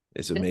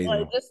 it's amazing.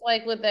 It's just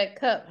like with that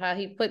cup, how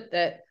he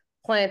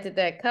planted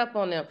that cup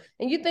on them.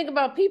 And you think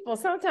about people,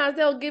 sometimes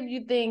they'll give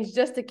you things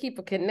just to keep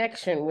a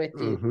connection with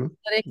you. Mm-hmm.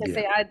 So they can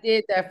say, I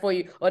did that for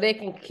you, or they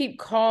can keep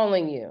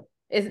calling you.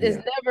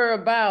 It's never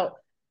about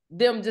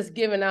them just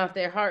giving out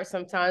their heart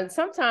sometimes.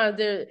 Sometimes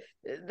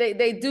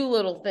they do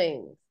little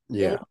things.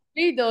 Yeah. And when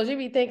you read those, you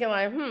be thinking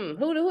like, who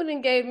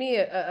didn't gave me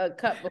a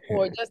cup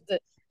before just to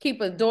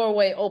keep a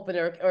doorway open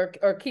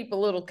or keep a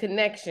little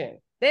connection.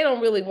 They don't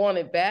really want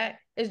it back.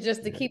 It's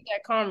just to keep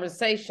that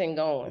conversation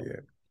going.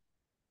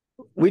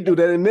 Yeah. We do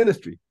that in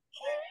ministry.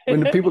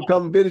 When the people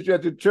come and visit you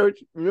at the church,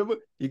 remember,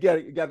 you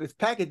got this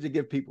package to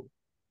give people.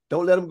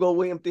 Don't let them go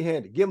away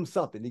empty-handed. Give them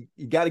something.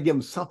 You got to give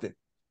them something.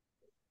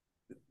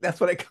 That's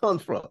where it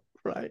comes from,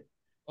 right?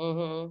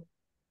 Mm-hmm.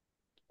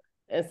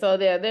 And so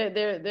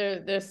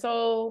there's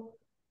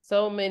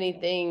so many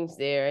things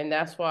there, and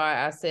that's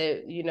why I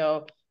said, you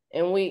know,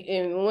 and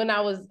when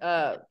I was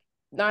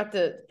not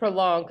to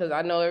prolong, because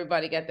I know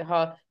everybody got the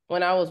hall.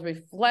 When I was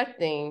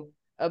reflecting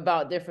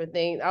about different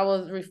things, I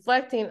was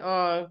reflecting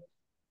on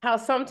how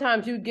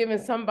sometimes you giving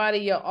somebody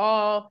your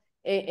all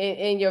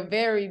and your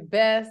very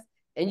best,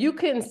 and you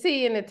couldn't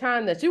see in the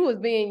time that you was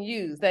being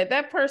used,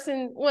 that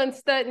person wasn't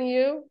studying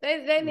you.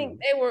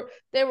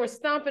 They were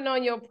stomping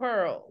on your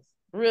pearls,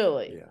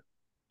 really. Yeah.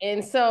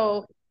 And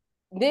so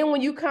then when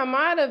you come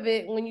out of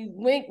it, when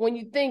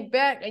you think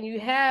back and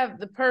you have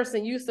the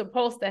person you're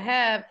supposed to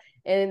have,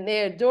 and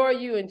they adore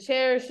you and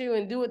cherish you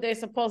and do what they're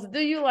supposed to do,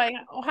 you like,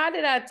 oh, how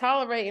did I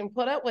tolerate and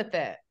put up with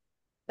that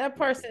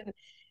person?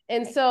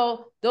 And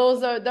so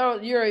those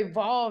you're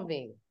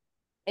evolving.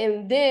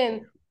 And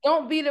then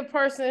don't be the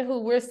person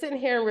who we're sitting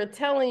here and we're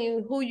telling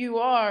you who you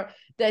are,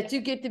 that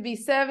you get to be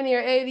 70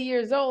 or 80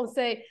 years old and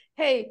say,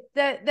 hey,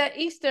 that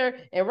Easter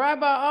and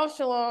Rabbi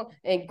Avshalom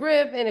and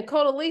Griff and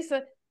Dakota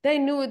Lisa, they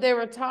knew what they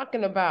were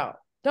talking about.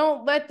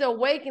 Don't let the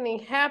awakening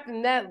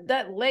happen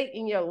that late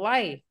in your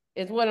life,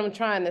 is what I'm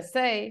trying to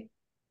say.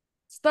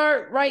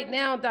 Start right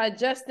now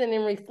digesting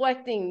and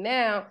reflecting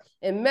now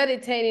and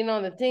meditating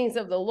on the things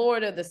of the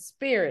Lord of the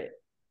Spirit.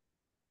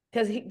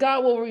 Because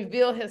God will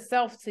reveal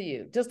himself to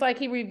you, just like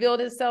he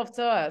revealed himself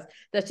to us,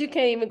 that you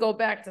can't even go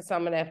back to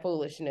some of that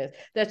foolishness,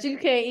 that you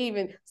can't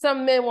even,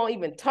 some men won't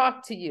even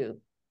talk to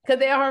you because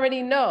they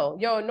already know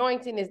your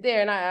anointing is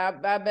there, and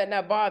I bet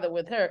not bother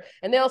with her.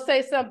 And they'll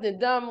say something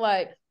dumb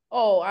like,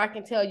 oh, I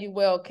can tell you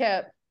well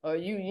kept, or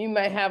you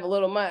might have a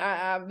little money,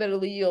 I better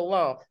leave you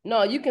alone.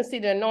 No, you can see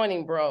the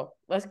anointing, bro.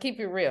 Let's keep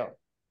it real.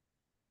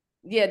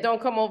 Yeah,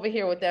 don't come over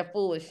here with that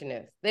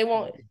foolishness. They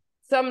won't.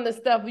 Some of the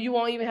stuff you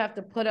won't even have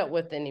to put up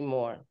with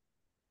anymore.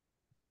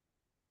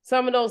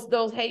 Some of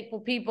those hateful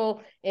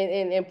people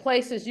in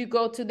places you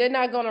go to, they're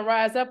not going to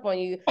rise up on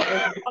you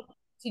and talk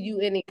to you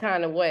any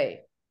kind of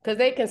way, because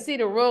they can see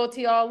the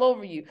royalty all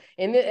over you.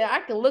 And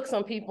I can look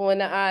some people in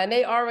the eye and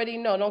they already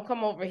know, don't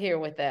come over here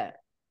with that.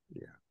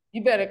 Yeah.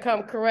 You better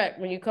come correct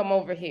when you come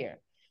over here.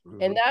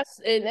 And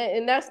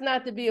that's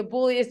not to be a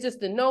bully. It's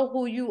just to know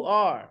who you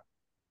are.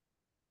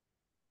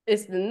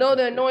 It's to know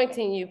the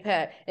anointing you've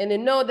had, and to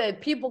know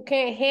that people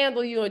can't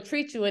handle you or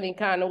treat you any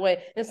kind of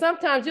way. And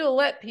sometimes you'll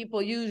let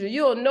people use you.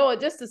 You'll know it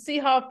just to see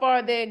how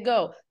far they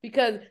go,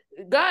 because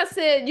God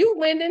said you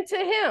lend into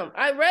him.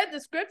 I read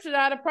the scripture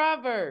out of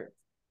Proverbs.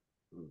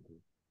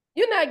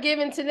 You're not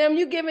giving to them,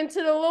 you're giving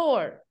to the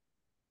Lord.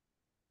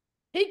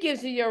 He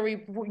gives you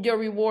your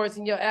rewards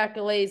and your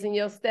accolades and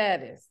your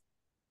status.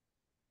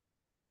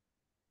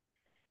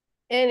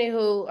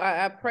 Anywho,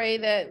 I pray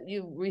that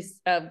you've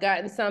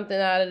gotten something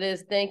out of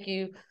this. Thank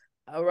you,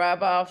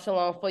 Rabbi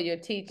Avshalom, for your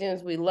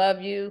teachings. We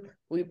love you.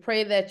 We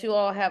pray that you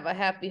all have a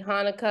happy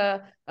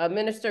Hanukkah.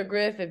 Minister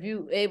Griff, if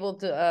you able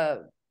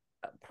to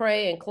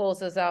pray and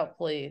close us out,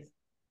 please.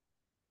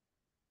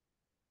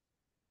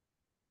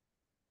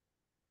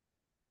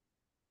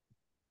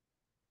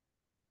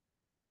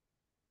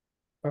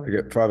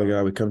 Father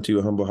God, we come to you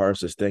with humble hearts,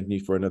 just thanking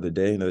you for another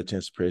day, another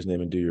chance to praise your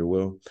name and do your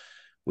will.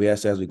 We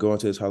ask as we go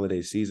into this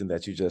holiday season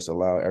that you just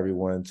allow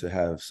everyone to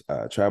have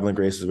traveling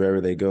graces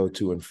wherever they go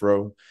to and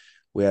fro.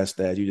 We ask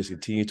that you just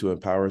continue to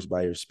empower us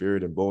by your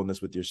spirit and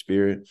boldness with your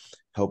spirit.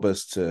 Help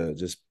us to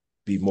just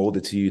be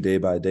molded to you day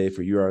by day,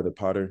 for you are the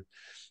potter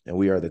and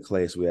we are the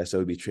clay. So we ask that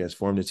we be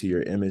transformed into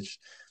your image.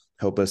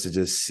 Help us to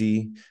just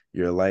see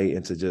your light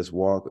and to just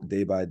walk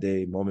day by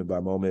day, moment by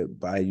moment,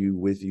 by you,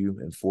 with you,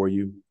 and for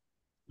you.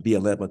 Be a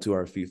lamp unto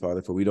our feet,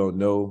 Father, for we don't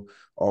know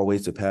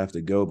always the path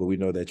to go, but we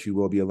know that you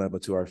will be a lamp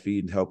unto our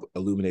feet and help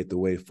illuminate the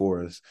way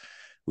for us.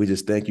 We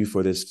just thank you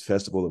for this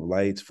festival of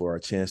lights, for our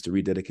chance to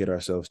rededicate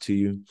ourselves to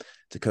you,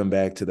 to come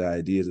back to the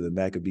ideas of the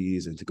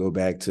Maccabees and to go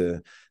back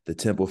to the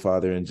temple,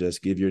 Father, and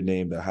just give your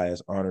name the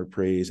highest honor,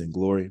 praise, and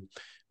glory.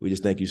 We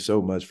just thank you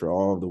so much for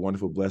all of the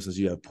wonderful blessings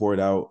you have poured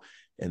out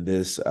in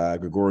this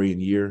Gregorian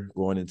year,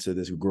 going into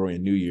this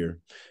Gregorian New Year.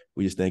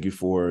 We just thank you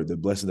for the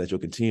blessing that you'll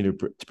continue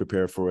to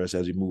prepare for us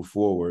as we move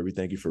forward. We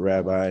thank you for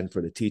Rabbi and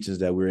for the teachings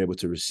that we're able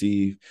to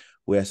receive.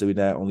 We ask that we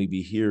not only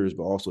be hearers,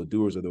 but also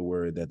doers of the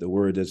word, that the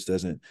word just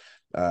doesn't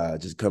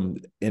just come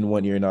in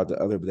one ear and out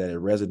the other, but that it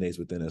resonates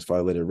within us.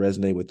 Father, let it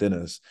resonate within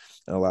us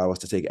and allow us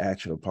to take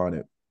action upon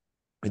it.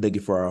 We thank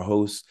you for our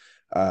host,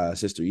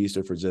 Sister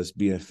Easter, for just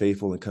being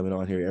faithful and coming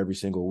on here every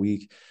single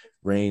week.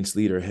 Rain,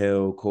 sleet, or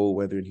hail, cold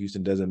weather in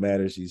Houston, doesn't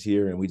matter. She's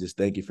here, and we just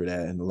thank you for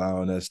that and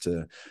allowing us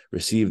to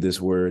receive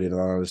this word and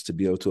allowing us to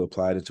be able to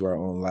apply it into our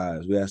own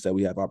lives. We ask that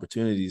we have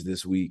opportunities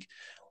this week,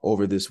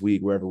 over this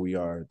week, wherever we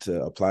are,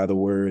 to apply the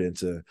word and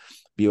to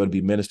be able to be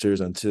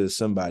ministers unto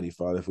somebody,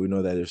 Father. If we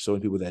know that there's so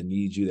many people that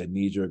need you, that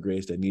need your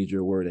grace, that need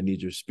your word, that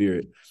need your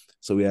spirit.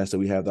 So we ask that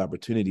we have the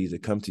opportunities to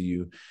come to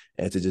you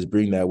and to just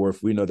bring that word.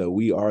 We know that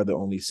we are the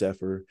only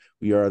Sefer,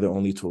 we are the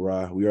only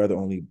Torah, we are the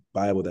only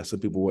Bible that some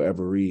people will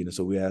ever read. And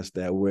so we ask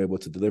that we're able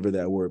to deliver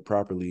that word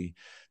properly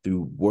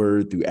through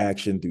word, through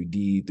action, through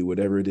deed, through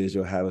whatever it is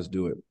you'll have us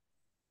do it.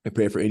 I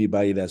pray for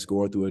anybody that's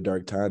going through a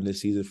dark time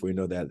this season, for we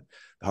know that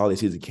the holiday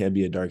season can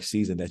be a dark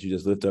season, that you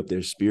just lift up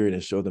their spirit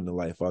and show them the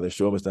light. Father,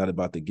 show them it's not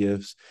about the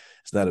gifts.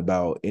 It's not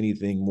about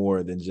anything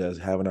more than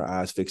just having our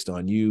eyes fixed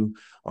on you,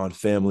 on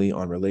family,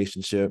 on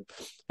relationship,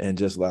 and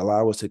just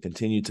allow us to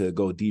continue to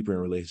go deeper in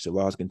relationship.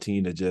 Allow us to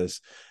continue to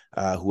just,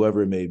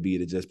 whoever it may be,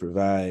 to just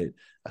provide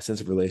a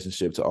sense of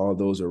relationship to all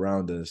those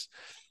around us,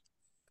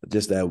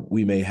 just that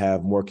we may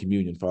have more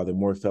communion, Father,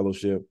 more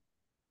fellowship,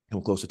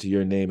 come closer to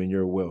your name and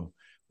your will.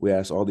 We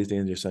ask all these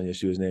things in your son,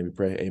 Yeshua's name. We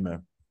pray.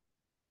 Amen.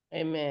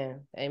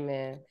 Amen.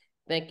 Amen.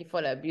 Thank you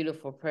for that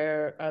beautiful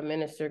prayer,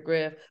 Minister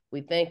Griff. We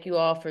thank you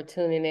all for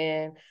tuning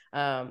in.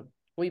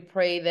 We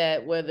pray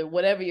that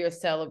whatever you're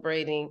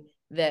celebrating,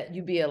 that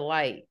you be a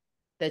light,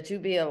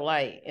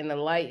 and the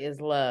light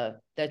is love,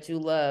 that you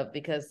love,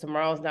 because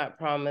tomorrow's not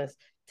promised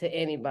to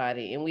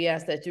anybody. And we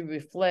ask that you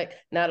reflect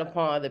not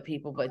upon other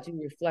people, but you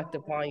reflect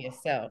upon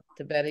yourself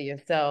to better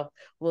yourself.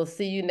 We'll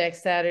see you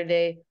next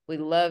Saturday. We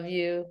love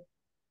you.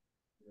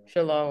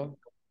 Shalom.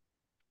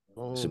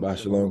 Shabbat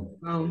shalom.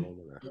 Shalom.